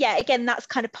yeah, again, that's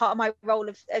kind of part of my role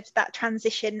of that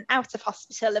transition out of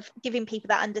hospital, of giving people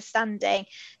that understanding.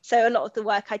 So a lot of the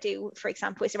work I do, for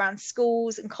example, is around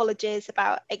schools and colleges,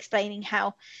 about explaining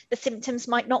how the symptoms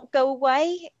might not go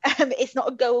away. It's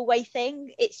not a go away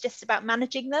thing, it's just about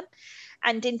managing them.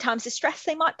 And in times of stress,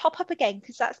 they might pop up again,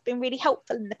 because that's been really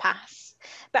helpful in the past.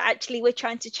 But actually, we're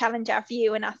trying to challenge our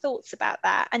view and our thoughts about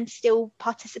that, and still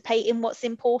participate in what's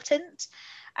important,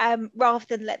 rather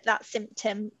than let that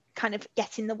symptom kind of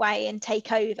get in the way and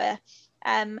take over.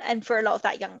 And for a lot of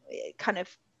that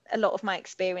a lot of my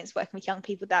experience working with young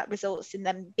people, that results in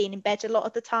them being in bed a lot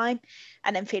of the time,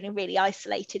 and then feeling really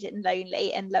isolated and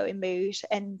lonely and low in mood.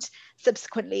 And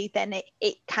subsequently, then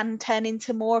it can turn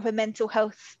into more of a mental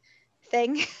health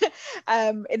thing,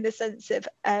 in the sense of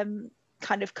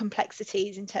kind of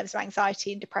complexities in terms of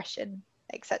anxiety and depression,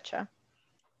 etc.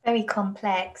 Very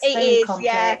complex. It very is,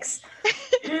 complex.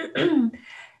 Yeah.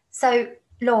 So,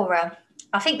 Laura,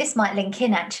 I think this might link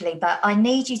in actually, but I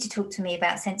need you to talk to me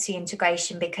about sensory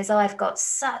integration, because I've got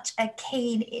such a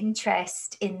keen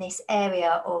interest in this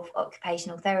area of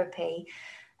occupational therapy.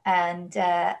 And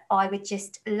I would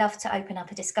just love to open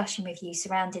up a discussion with you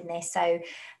surrounding this. So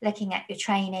looking at your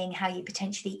training, how you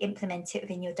potentially implement it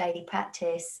within your daily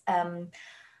practice. I'm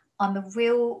a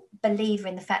real believer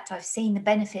in the fact I've seen the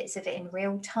benefits of it in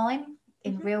real time,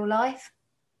 in real life.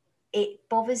 It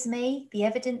bothers me, the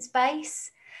evidence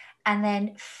base, and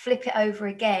then flip it over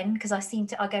again, because I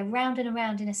go round and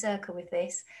around in a circle with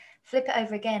this, flip it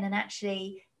over again, and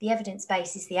actually the evidence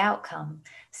base is the outcome.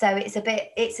 So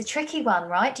it's a tricky one,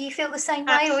 right? Do you feel the same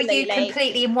way? Absolutely. Or are you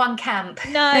completely in one camp?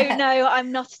 No,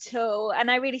 I'm not at all.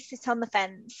 And I really sit on the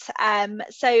fence.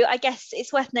 So I guess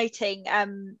it's worth noting,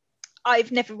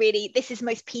 I've never really, this is the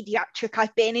most pediatric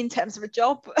I've been in terms of a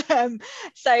job.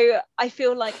 So I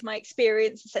feel like my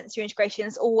experience of sensory integration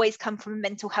has always come from a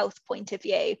mental health point of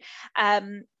view.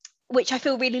 Which I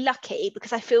feel really lucky,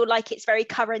 because I feel like it's very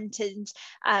current,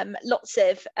 and lots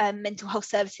of mental health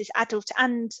services, adult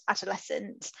and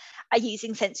adolescent, are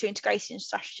using sensory integration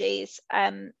strategies.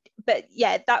 But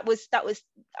yeah, that was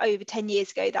over 10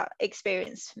 years ago, that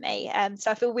experience for me. So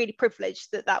I feel really privileged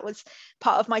that was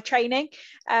part of my training.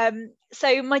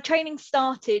 So my training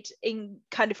started in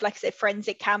kind of, like I said,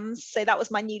 forensic CAMHS. So that was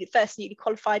my first newly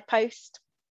qualified post.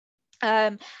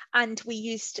 And we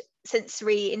used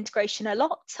sensory integration a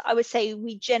lot. I would say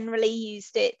we generally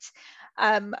used it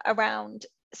around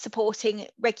supporting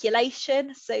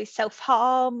regulation, so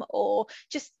self-harm or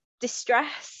just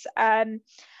distress. And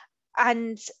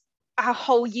our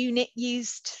whole unit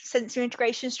used sensory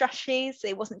integration strategies.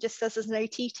 It wasn't just us as an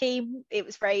OT team, it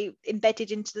was very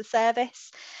embedded into the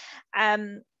service.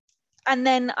 And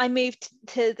then I moved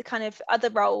to the kind of other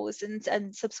roles,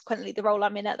 and subsequently the role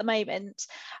I'm in at the moment.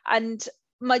 And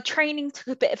my training took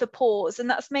a bit of a pause, and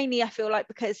that's mainly, I feel like,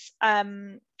 because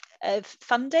of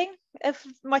funding of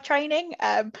my training.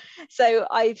 So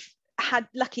I've had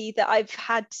lucky that I've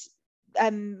had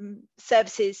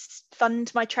services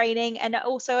fund my training, and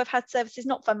also I've had services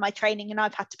not fund my training, and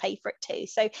I've had to pay for it too.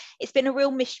 So it's been a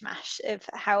real mishmash of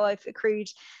how I've accrued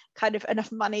kind of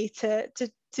enough money to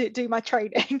do my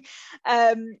training.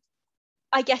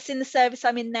 I guess in the service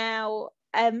I'm in now,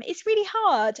 it's really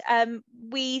hard.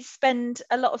 We spend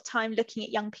a lot of time looking at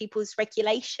young people's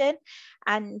regulation,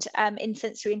 and in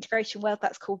sensory integration world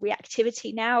that's called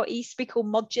reactivity now. It used to be called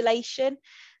modulation.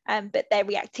 but their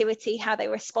reactivity, how they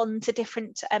respond to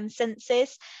different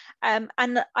senses.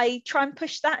 And I try and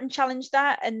push that and challenge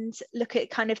that and look at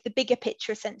kind of the bigger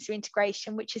picture of sensory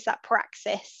integration, which is that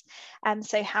praxis.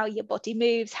 So how your body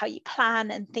moves, how you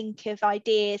plan and think of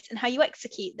ideas, and how you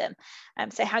execute them.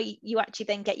 So how you actually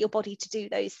then get your body to do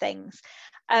those things.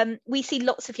 We see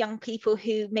lots of young people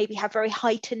who maybe have very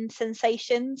heightened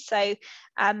sensations. So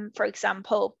for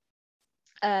example,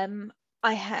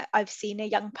 I've seen a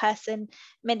young person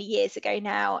many years ago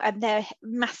now, and they're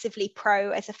massively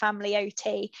pro as a family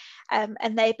OT,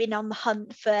 and they've been on the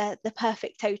hunt for the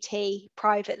perfect OT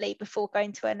privately before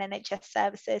going to an NHS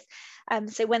services.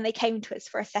 So when they came to us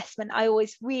for assessment, I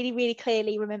always really, really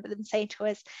clearly remember them saying to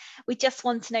us, we just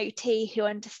want an OT who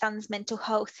understands mental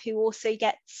health, who also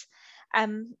gets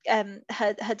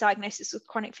her diagnosis was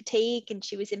chronic fatigue, and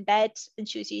she was in bed and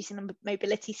she was using a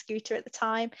mobility scooter at the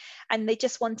time, and they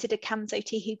just wanted a CAMHS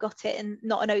OT who got it, and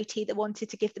not an OT that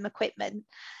wanted to give them equipment,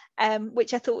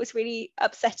 which I thought was really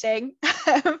upsetting.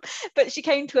 But she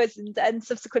came to us, and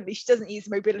subsequently she doesn't use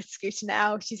a mobility scooter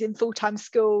now. She's in full-time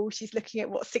school. She's looking at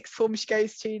what sixth form she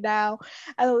goes to now,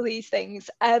 and all these things.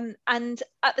 And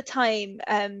at the time,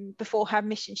 before her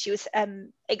admission, she was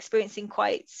experiencing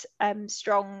quite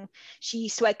strong. She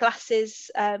used to wear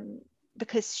glasses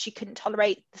because she couldn't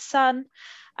tolerate the sun.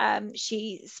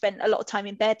 She spent a lot of time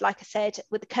in bed, like I said,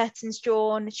 with the curtains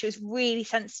drawn. She was really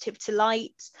sensitive to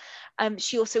light.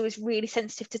 She also was really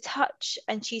sensitive to touch,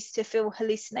 and she used to feel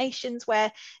hallucinations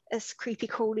where creepy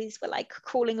crawlies were like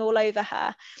crawling all over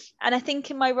her. And I think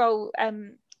in my role,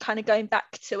 kind of going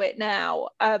back to it now,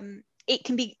 it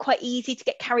can be quite easy to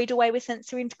get carried away with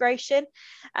sensory integration.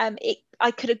 I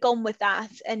could have gone with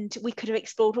that, and we could have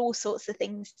explored all sorts of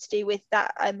things to do with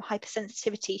that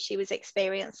hypersensitivity she was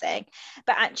experiencing.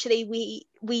 But actually,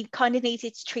 we kind of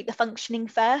needed to treat the functioning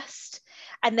first,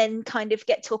 and then kind of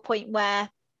get to a point where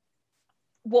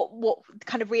what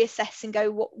kind of reassess and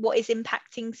go, what is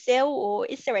impacting still, or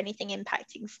is there anything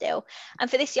impacting still?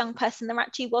 And for this young person, there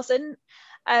actually wasn't.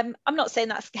 I'm not saying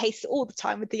that's the case all the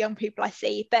time with the young people I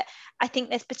see, but I think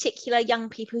there's particular young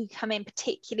people who come in,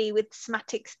 particularly with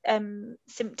somatic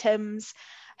symptoms,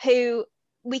 who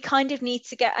we kind of need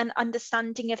to get an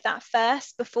understanding of that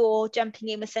first before jumping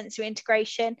in with sensory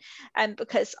integration,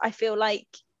 because I feel like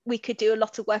we could do a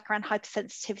lot of work around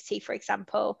hypersensitivity, for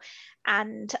example,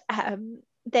 and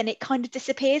then it kind of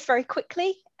disappears very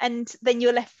quickly, and then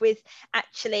you're left with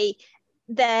actually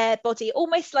their body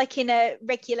almost like in a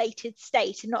regulated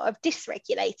state and not a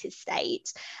dysregulated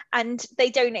state, and they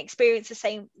don't experience the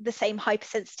same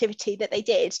hypersensitivity that they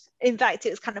did. In fact, it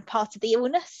was kind of part of the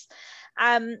illness.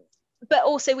 But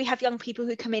also we have young people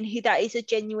who come in who that is a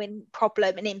genuine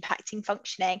problem and impacting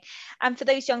functioning, and for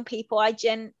those young people I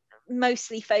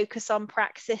mostly focus on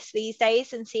praxis these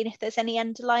days and seeing if there's any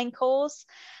underlying cause.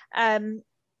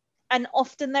 And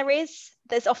often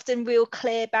there's often real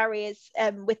clear barriers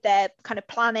with their kind of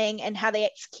planning and how they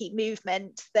execute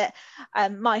movement that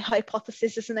my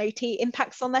hypothesis as an OT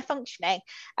impacts on their functioning.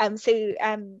 So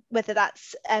whether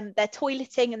that's their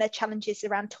toileting and their challenges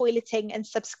around toileting and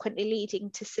subsequently leading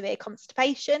to severe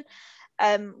constipation,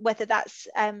 whether that's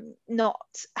not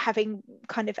having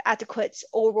kind of adequate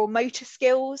oral motor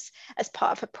skills as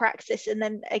part of a praxis, and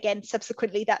then again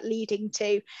subsequently that leading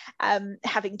to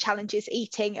having challenges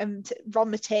eating and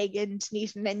vomiting and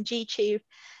needing an NG tube.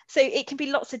 So it can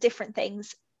be lots of different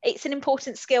things. It's an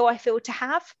important skill I feel to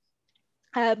have,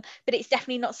 but it's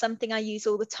definitely not something I use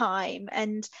all the time.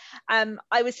 And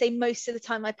I would say most of the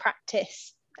time I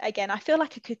practice, again, I feel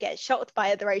like I could get shot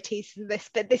by other OTs for this,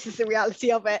 but this is the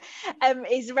reality of it,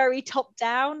 is very top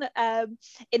down,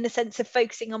 in the sense of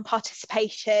focusing on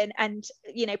participation and,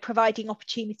 you know, providing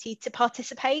opportunity to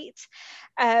participate,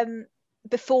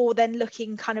 before then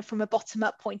looking kind of from a bottom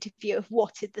up point of view of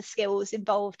what are the skills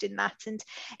involved in that. And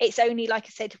it's only, like I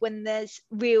said, when there's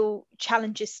real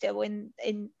challenges still in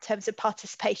terms of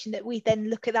participation that we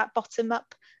then look at that bottom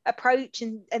up approach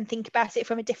and think about it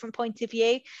from a different point of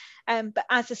view. But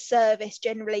as a service,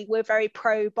 generally we're very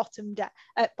pro bottom down,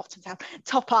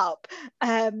 top up.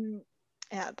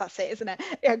 Yeah, that's it, isn't it?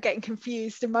 I'm getting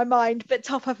confused in my mind, but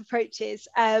top up approaches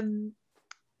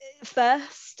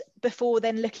first before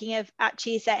then looking at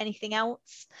actually is there anything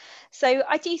else. So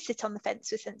I do sit on the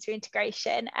fence with sensory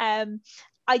integration.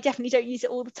 I definitely don't use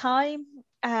it all the time,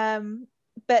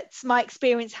 but my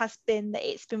experience has been that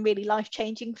it's been really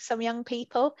life-changing for some young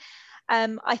people.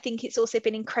 I think it's also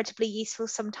been incredibly useful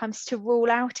sometimes to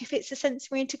rule out if it's a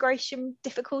sensory integration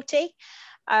difficulty.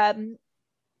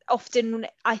 Often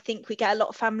I think we get a lot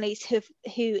of families who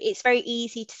it's very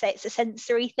easy to say it's a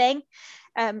sensory thing.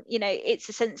 You know, it's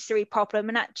a sensory problem,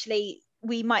 and actually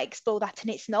we might explore that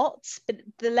and it's not, but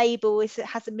the label is, it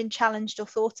hasn't been challenged or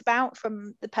thought about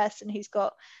from the person who's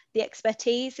got the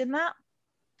expertise in that,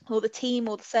 or the team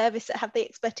or the service that have the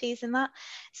expertise in that.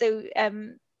 So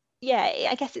yeah,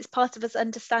 I guess it's part of us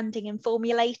understanding and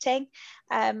formulating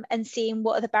and seeing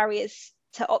what are the barriers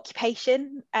to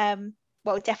occupation.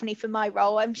 Well, definitely for my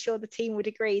role, I'm sure the team would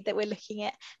agree that we're looking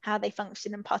at how they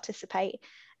function and participate.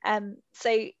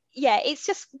 So yeah, it's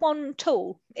just one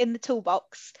tool in the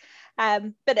toolbox,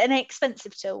 but an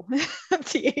expensive tool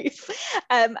to use.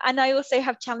 And I also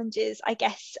have challenges, I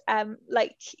guess,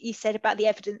 like you said about the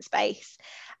evidence base.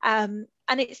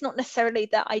 And it's not necessarily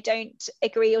that I don't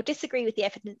agree or disagree with the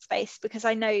evidence base, because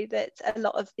I know that a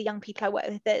lot of the young people I work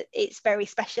with, that it's very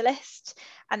specialist,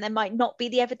 and there might not be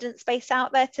the evidence base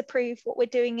out there to prove what we're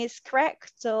doing is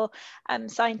correct or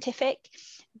scientific.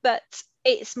 But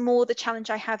it's more the challenge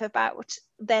I have about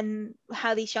then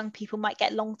how these young people might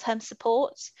get long-term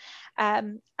support.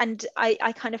 And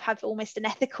I kind of have almost an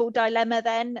ethical dilemma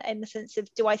then, in the sense of,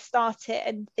 do I start it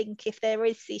and think, if there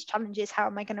is these challenges, how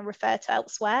am I going to refer to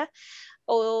elsewhere?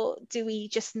 Or do we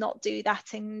just not do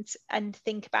that and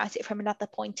think about it from another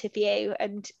point of view,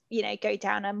 and, you know, go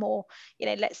down a more, you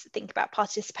know, let's think about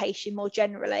participation more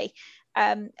generally.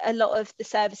 A lot of the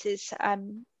services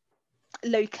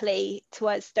locally to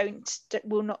us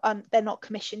will not they're not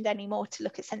commissioned anymore to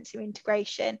look at sensory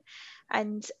integration,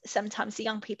 and sometimes the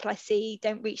young people I see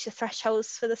don't reach the thresholds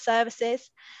for the services.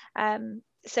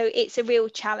 So it's a real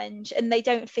challenge, and they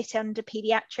don't fit under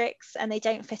paediatrics, and they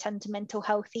don't fit under mental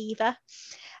health either.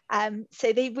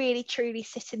 So they really truly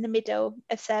sit in the middle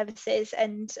of services,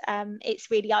 and it's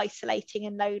really isolating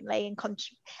and lonely,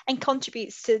 and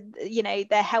contributes to, you know,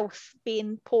 their health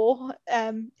being poor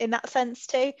in that sense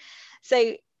too.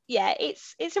 So yeah,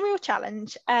 it's a real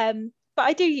challenge. But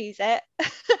I do use it.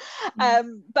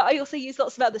 But I also use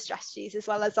lots of other strategies as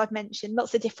well, as I've mentioned,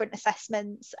 lots of different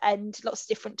assessments and lots of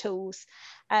different tools.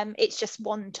 It's just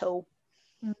one tool.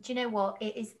 Do you know what?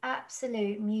 It is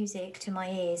absolute music to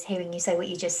my ears hearing you say what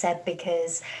you just said,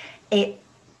 because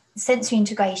sensory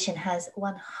integration has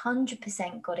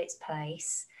 100% got its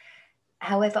place.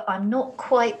 However, I'm not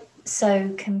quite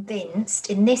so convinced,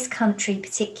 in this country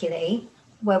particularly,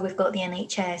 where we've got the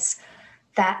NHS,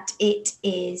 that it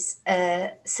is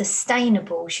a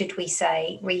sustainable, should we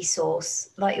say, resource,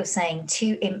 like you're saying,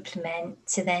 to implement,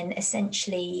 to then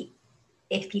essentially,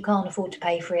 if you can't afford to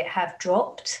pay for it, have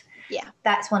dropped. Yeah,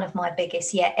 that's one of my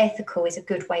biggest. Yeah, ethical is a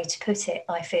good way to put it,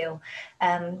 I feel.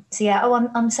 So yeah, I'm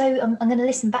going to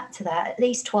listen back to that at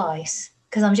least twice,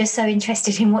 because I'm just so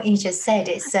interested in what you just said.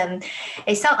 It's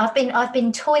I've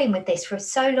been toying with this for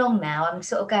so long now. I'm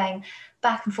sort of going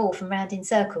back and forth and round in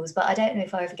circles, but I don't know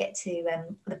if I ever get to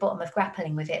the bottom of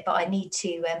grappling with it. But I need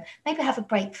to maybe have a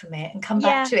break from it and come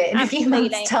back to it in absolutely. A few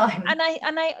months' time. And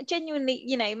I genuinely,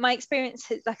 you know, my experience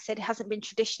has, like I said, it hasn't been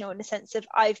traditional, in the sense of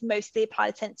I've mostly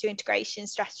applied sensory integration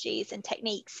strategies and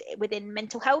techniques within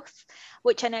mental health,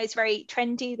 which I know is very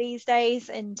trendy these days,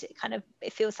 and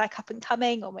it feels like up and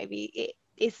coming, or maybe it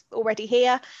is already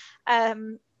here.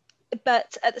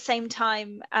 But at the same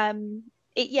time,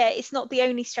 it's not the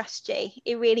only strategy.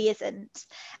 It really isn't.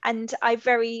 And I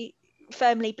very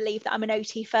firmly believe that I'm an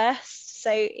OT first.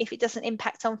 So if it doesn't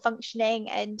impact on functioning,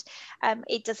 and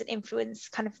it doesn't influence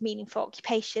kind of meaningful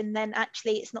occupation, then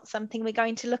actually it's not something we're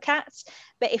going to look at.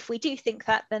 But if we do think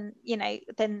that, then, you know,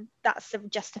 then that's the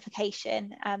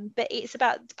justification. But it's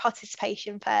about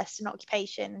participation first, and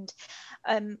occupation,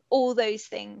 and all those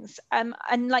things.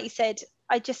 And like you said,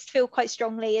 I just feel quite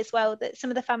strongly as well that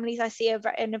some of the families I see are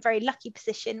in a very lucky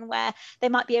position where they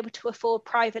might be able to afford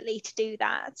privately to do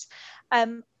that.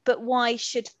 But why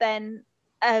should then,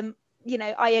 you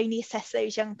know, I only assess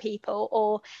those young people?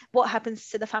 Or what happens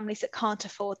to the families that can't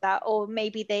afford that? Or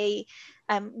maybe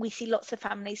we see lots of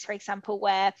families, for example,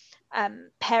 where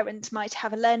parents might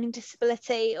have a learning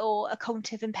disability or a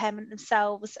cognitive impairment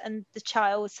themselves, and the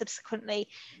child subsequently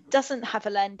doesn't have a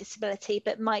learning disability,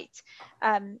 but might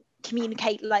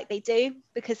communicate like they do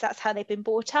because that's how they've been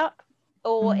brought up.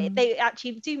 Or they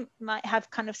actually might have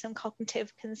kind of some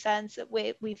cognitive concerns that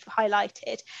we've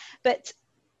highlighted. But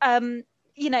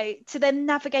you know, to then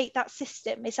navigate that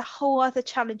system is a whole other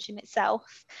challenge in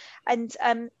itself. And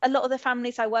a lot of the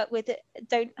families I work with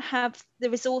don't have the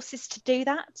resources to do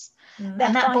that. And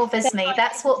that bothers me.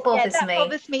 That's what bothers me. That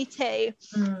bothers me too.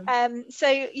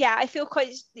 So yeah, I feel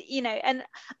quite, you know, and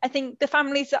I think the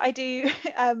families that I do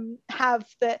have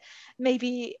that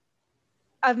maybe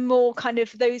are more kind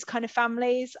of those kind of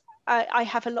families, I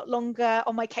have a lot longer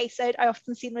on my caseload. I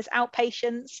often see them as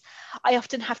outpatients. I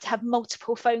often have to have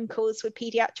multiple phone calls with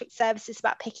paediatric services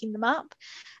about picking them up.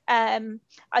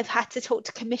 I've had to talk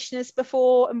to commissioners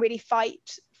before and really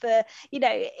fight for,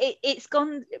 it's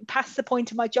gone past the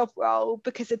point of my job role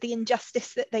because of the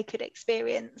injustice that they could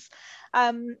experience.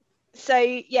 So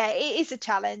yeah, it is a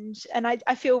challenge, and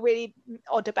I feel really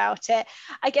odd about it.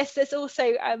 I guess there's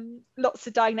also lots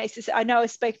of diagnoses. I know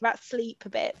I've spoken about sleep a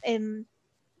bit in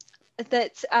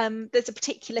that. There's a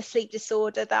particular sleep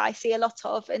disorder that I see a lot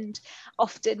of, and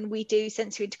often we do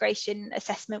sensory integration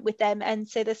assessment with them. And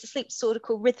so there's a sleep disorder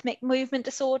called rhythmic movement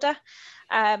disorder.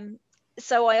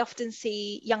 So I often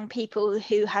see young people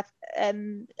who have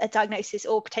a diagnosis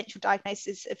or potential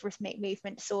diagnosis of rhythmic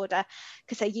movement disorder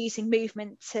because they're using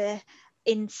movement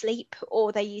in sleep,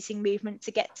 or they're using movement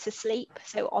to get to sleep,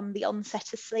 so on the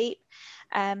onset of sleep.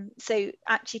 So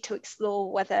actually to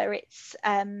explore whether it's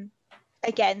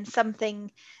again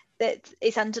something that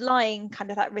is underlying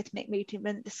kind of that rhythmic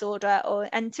movement disorder,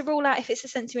 and to rule out if it's a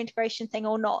sensory integration thing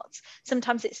or not.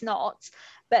 Sometimes it's not,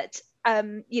 but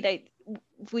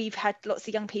we've had lots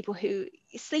of young people who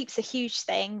sleep's a huge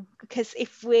thing, because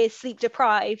if we're sleep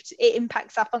deprived, it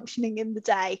impacts our functioning in the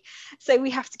day. So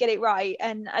we have to get it right,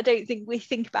 and I don't think we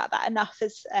think about that enough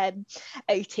as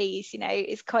OTs.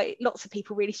 It's quite, lots of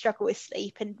people really struggle with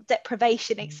sleep and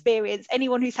deprivation experience.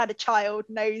 Anyone who's had a child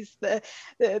knows the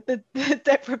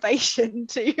deprivation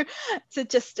to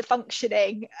just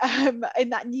functioning in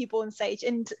that newborn stage.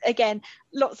 And again,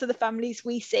 lots of the families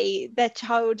we see, their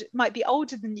child might be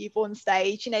older than newborn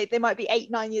stage. They might be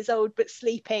 8-9 years old, but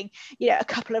sleeping a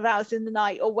couple of hours in the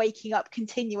night, or waking up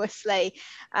continuously,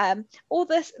 or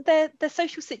the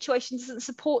social situation doesn't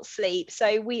support sleep.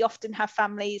 So we often have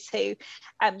families who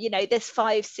there's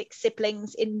 5-6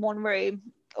 siblings in one room,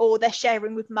 or they're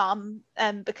sharing with mum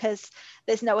because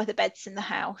there's no other beds in the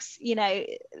house.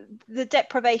 The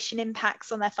deprivation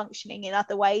impacts on their functioning in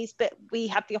other ways, but we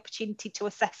have the opportunity to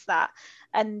assess that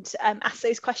and ask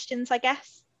those questions, I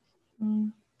guess.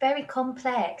 Very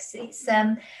complex. It's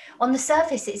on the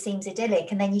surface it seems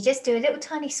idyllic, and then you just do a little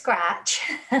tiny scratch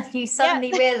and you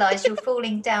suddenly realise you're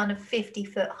falling down a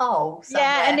 50-foot hole somewhere.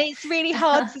 Yeah, and it's really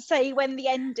hard to say when the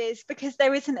end is, because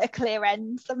there isn't a clear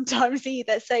end sometimes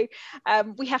either. So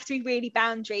we have to be really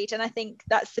boundaried, and I think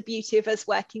that's the beauty of us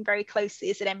working very closely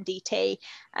as an MDT,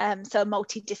 so a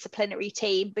multidisciplinary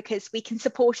team, because we can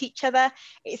support each other.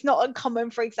 It's not uncommon,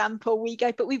 for example, we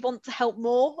go, but we want to help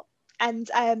more.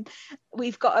 And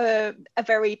we've got a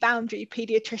very boundary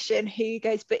paediatrician who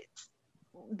goes, but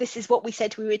this is what we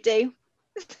said we would do.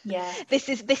 Yeah. this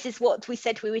is what we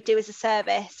said we would do as a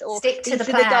service, or stick to these the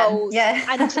are plan. The goals. Yeah.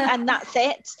 and that's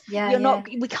it.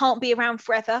 We can't be around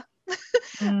forever.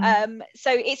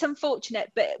 So it's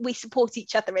unfortunate, but we support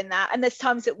each other in that. And there's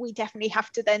times that we definitely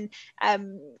have to then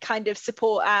kind of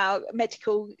support our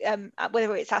medical,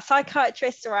 whether it's our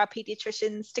psychiatrists or our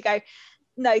paediatricians, to go,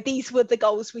 no, these were the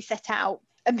goals we set out,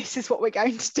 and this is what we're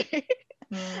going to do.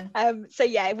 So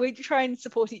yeah, we try and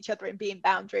support each other in being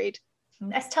boundaried.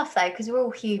 That's tough though, because we're all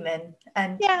human,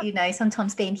 and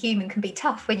sometimes being human can be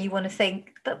tough when you want to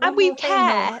think, but and we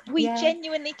care. We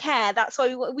genuinely care. That's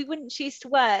why we wouldn't choose to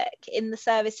work in the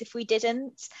service if we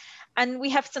didn't. And we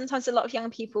have sometimes a lot of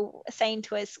young people saying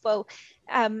to us, well,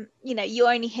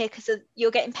 you're only here because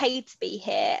you're getting paid to be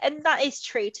here. And that is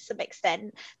true to some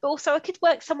extent. But also I could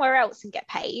work somewhere else and get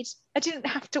paid. I didn't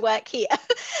have to work here.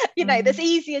 There's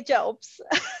easier jobs.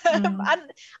 And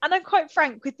I'm quite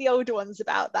frank with the older ones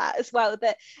about that as well,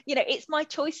 that, it's my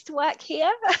choice to work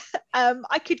here.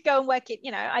 I could go and work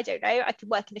in, I don't know, I could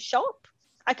work in a shop.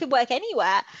 I could work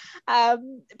anywhere.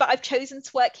 But I've chosen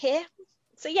to work here.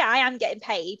 So yeah, I am getting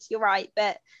paid, you're right,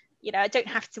 but I don't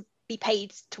have to be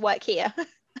paid to work here.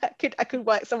 I could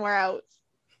work somewhere else.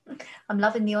 I'm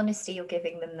loving the honesty you're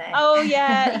giving them there. Oh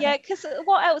yeah, because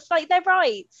what else? Like, they're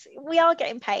right, we are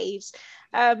getting paid,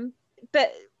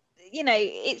 but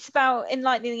it's about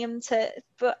enlightening them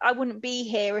but I wouldn't be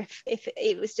here if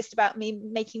it was just about me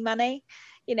making money.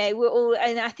 We're all,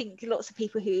 and I think lots of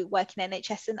people who work in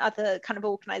NHS and other kind of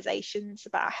organisations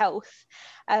about health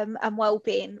and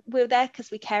well-being, we're there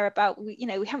because we care about, we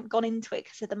haven't gone into it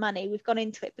because of the money, we've gone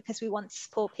into it because we want to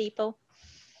support people.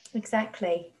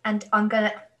 Exactly. And I'm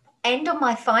going to end on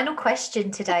my final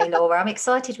question today, Laura. I'm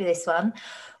excited with this one.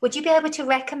 Would you be able to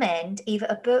recommend either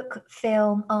a book,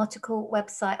 film, article,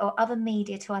 website, or other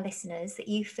media to our listeners that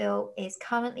you feel is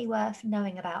currently worth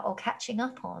knowing about or catching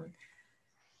up on?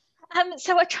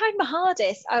 So I tried my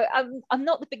hardest. I'm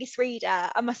not the biggest reader,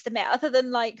 I must admit. Other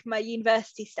than like my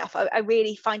university stuff, I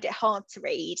really find it hard to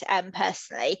read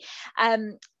personally.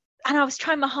 I was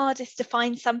trying my hardest to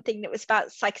find something that was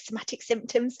about psychosomatic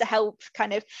symptoms to help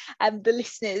kind of the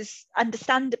listeners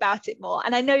understand about it more.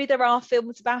 And I know there are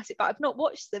films about it, but I've not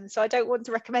watched them, so I don't want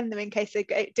to recommend them in case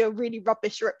they do a really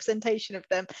rubbish representation of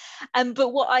them. But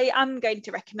what I am going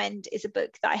to recommend is a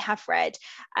book that I have read.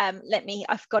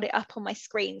 I've got it up on my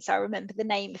screen so I remember the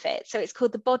name of it. So it's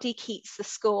called The Body Keeps the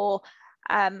Score.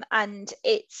 And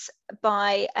it's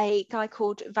by a guy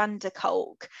called Van der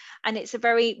Kolk, and it's a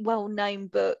very well-known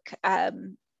book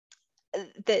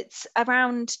that's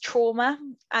around trauma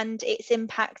and its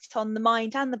impact on the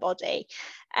mind and the body.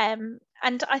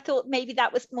 And I thought maybe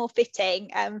that was more fitting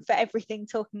for everything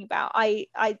talking about. I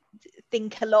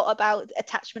think a lot about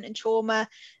attachment and trauma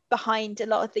behind a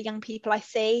lot of the young people I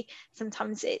see.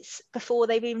 Sometimes it's before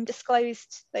they've even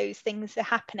disclosed those things are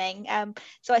happening.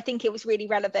 So I think it was really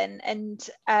relevant. And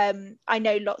I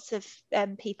know lots of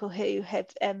people who have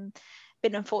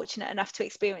been unfortunate enough to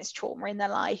experience trauma in their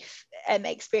life,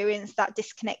 experience that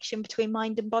disconnection between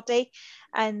mind and body.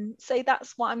 And so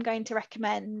that's what I'm going to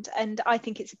recommend. And I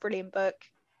think it's a brilliant book.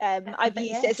 I've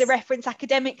used it as a reference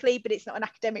academically, but it's not an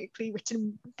academically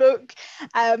written book,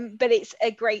 but it's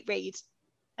a great read.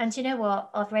 And you know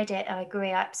what? I've read it. I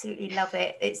agree. I absolutely love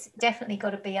it. It's definitely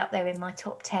got to be up there in my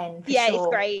top 10 for sure. It's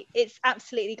great. It's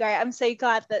absolutely great. I'm so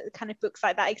glad that kind of books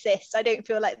like that exist. I don't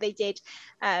feel like they did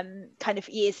kind of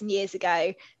years and years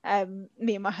ago.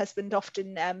 Me and my husband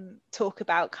often talk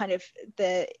about kind of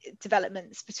the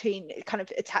developments between kind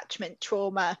of attachment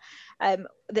trauma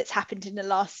that's happened in the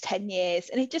last 10 years,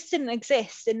 and it just didn't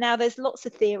exist. And now there's lots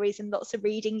of theories and lots of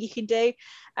reading you can do.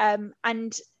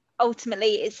 And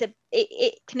ultimately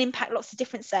it can impact lots of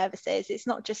different services. It's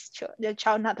not just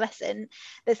child and adolescent.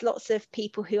 There's lots of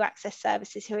people who access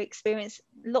services who experience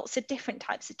lots of different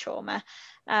types of trauma,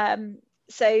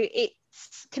 so it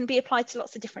can be applied to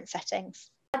lots of different settings.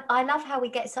 I love how we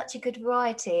get such a good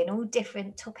variety in all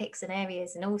different topics and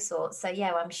areas and all sorts. So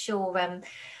yeah, I'm sure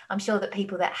that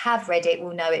people that have read it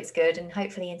will know it's good, and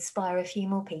hopefully inspire a few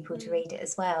more people to read it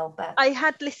as well. But I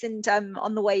had listened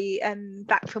on the way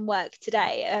back from work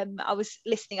today.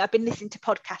 I've been listening to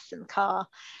podcasts in the car,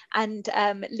 and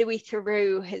Louis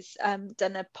Theroux has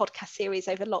done a podcast series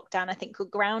over lockdown, I think,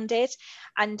 called Grounded,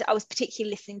 and I was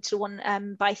particularly listening to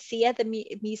one by Sia, the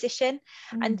musician,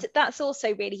 and that's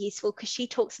also really useful because she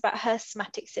talks about her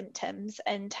somatic symptoms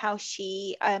and how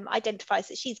she identifies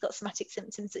that she's got somatic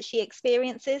symptoms that she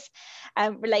experiences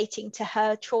relating to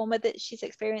her trauma that she's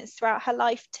experienced throughout her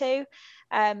life too.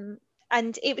 And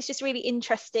it was just really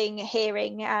interesting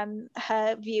hearing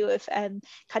her view of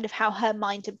kind of how her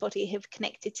mind and body have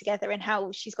connected together, and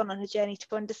how she's gone on a journey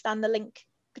to understand the link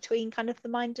between kind of the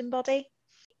mind and body.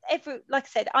 Like I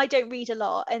said, I don't read a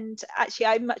lot, and actually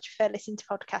I much prefer listening to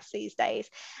podcasts these days,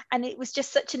 and it was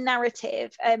just such a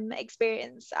narrative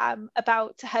experience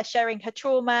about her sharing her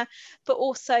trauma, but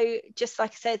also, just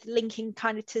like I said, linking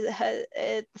kind of to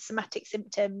her somatic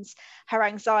symptoms, her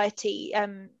anxiety.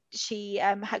 She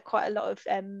had quite a lot of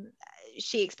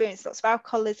she experienced lots of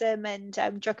alcoholism and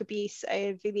drug abuse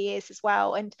over the years as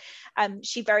well, and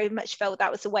she very much felt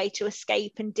that was a way to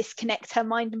escape and disconnect her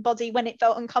mind and body when it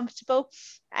felt uncomfortable.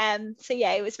 So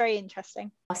yeah, it was very interesting.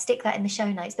 I'll stick that in the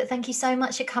show notes, but thank you so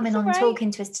much for coming on and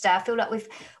talking to us today. I feel like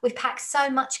we've packed so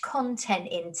much content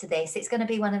into this. It's going to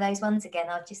be one of those ones again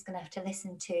I'm just going to have to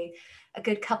listen to a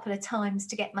good couple of times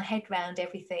to get my head around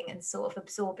everything and sort of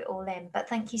absorb it all in. But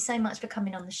thank you so much for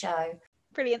coming on the show.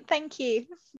 Brilliant, thank you.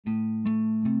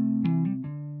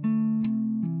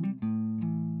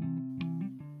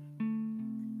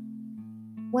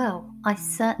 Well, I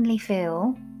certainly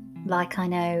feel like I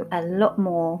know a lot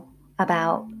more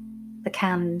about the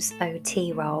CAMHS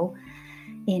OT role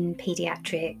in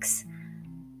paediatrics.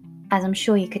 As I'm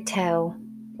sure you could tell,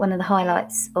 one of the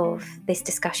highlights of this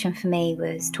discussion for me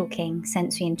was talking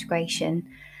sensory integration,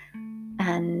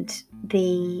 and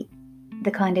the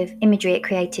kind of imagery it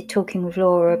created talking with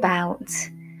Laura about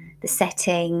the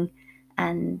setting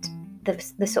and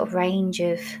the sort of range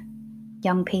of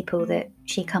young people that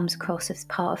she comes across as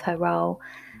part of her role.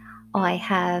 I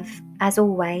have, as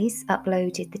always,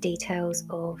 uploaded the details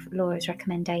of Laura's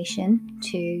recommendation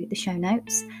to the show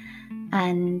notes,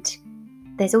 and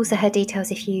there's also her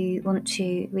details if you want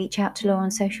to reach out to Laura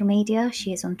on social media.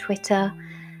 She is on Twitter,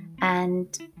 and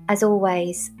as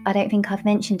always, I don't think I've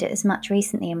mentioned it as much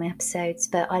recently in my episodes,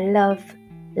 but I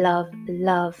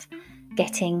love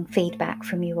getting feedback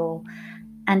from you all.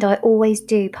 And I always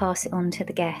do pass it on to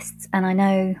the guests. And I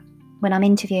know when I'm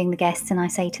interviewing the guests and I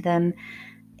say to them,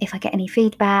 if I get any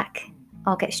feedback,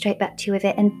 I'll get straight back to you with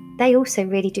it. And they also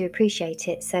really do appreciate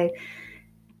it. So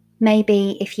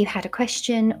maybe if you had a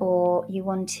question or you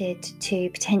wanted to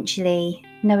potentially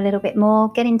know a little bit more,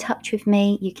 get in touch with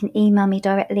me. You can email me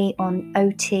directly on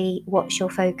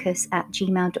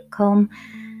otwhatsyourfocus@gmail.com.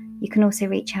 You can also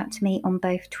reach out to me on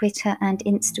both Twitter and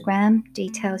Instagram.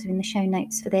 Details are in the show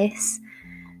notes for this.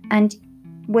 And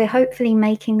we're hopefully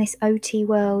making this OT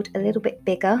world a little bit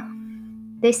bigger.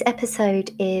 This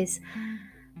episode is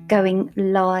going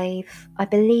live, I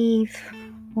believe,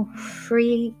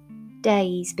 3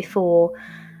 days before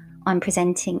I'm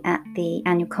presenting at the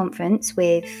annual conference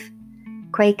with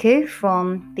Kwaku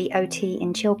from the OT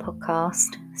in Chill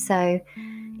podcast. So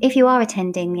if you are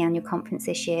attending the annual conference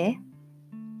this year,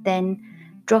 then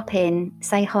drop in,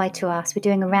 say hi to us. We're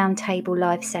doing a roundtable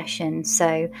live session.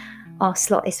 So our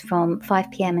slot is from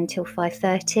 5 p.m. until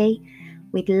 5:30.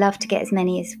 We'd love to get as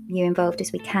many as you involved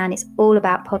as we can. It's all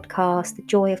about podcasts, the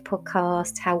joy of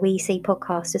podcasts, how we see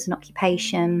podcasts as an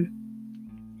occupation,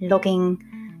 logging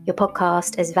your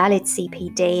podcast as valid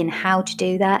CPD and how to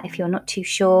do that if you're not too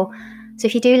sure. So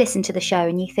if you do listen to the show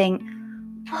and you think,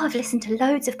 oh, I've listened to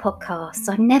loads of podcasts,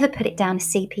 I've never put it down as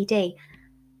CPD,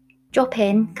 drop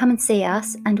in, come and see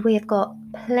us, and we have got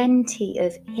plenty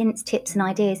of hints, tips and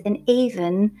ideas, and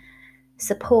even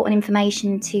support and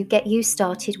information to get you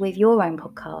started with your own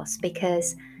podcast,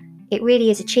 because it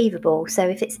really is achievable. So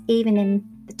if it's even in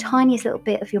the tiniest little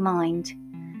bit of your mind,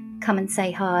 come and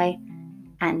say hi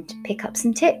and pick up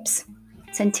some tips.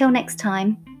 So until next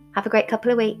time, have a great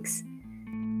couple of weeks.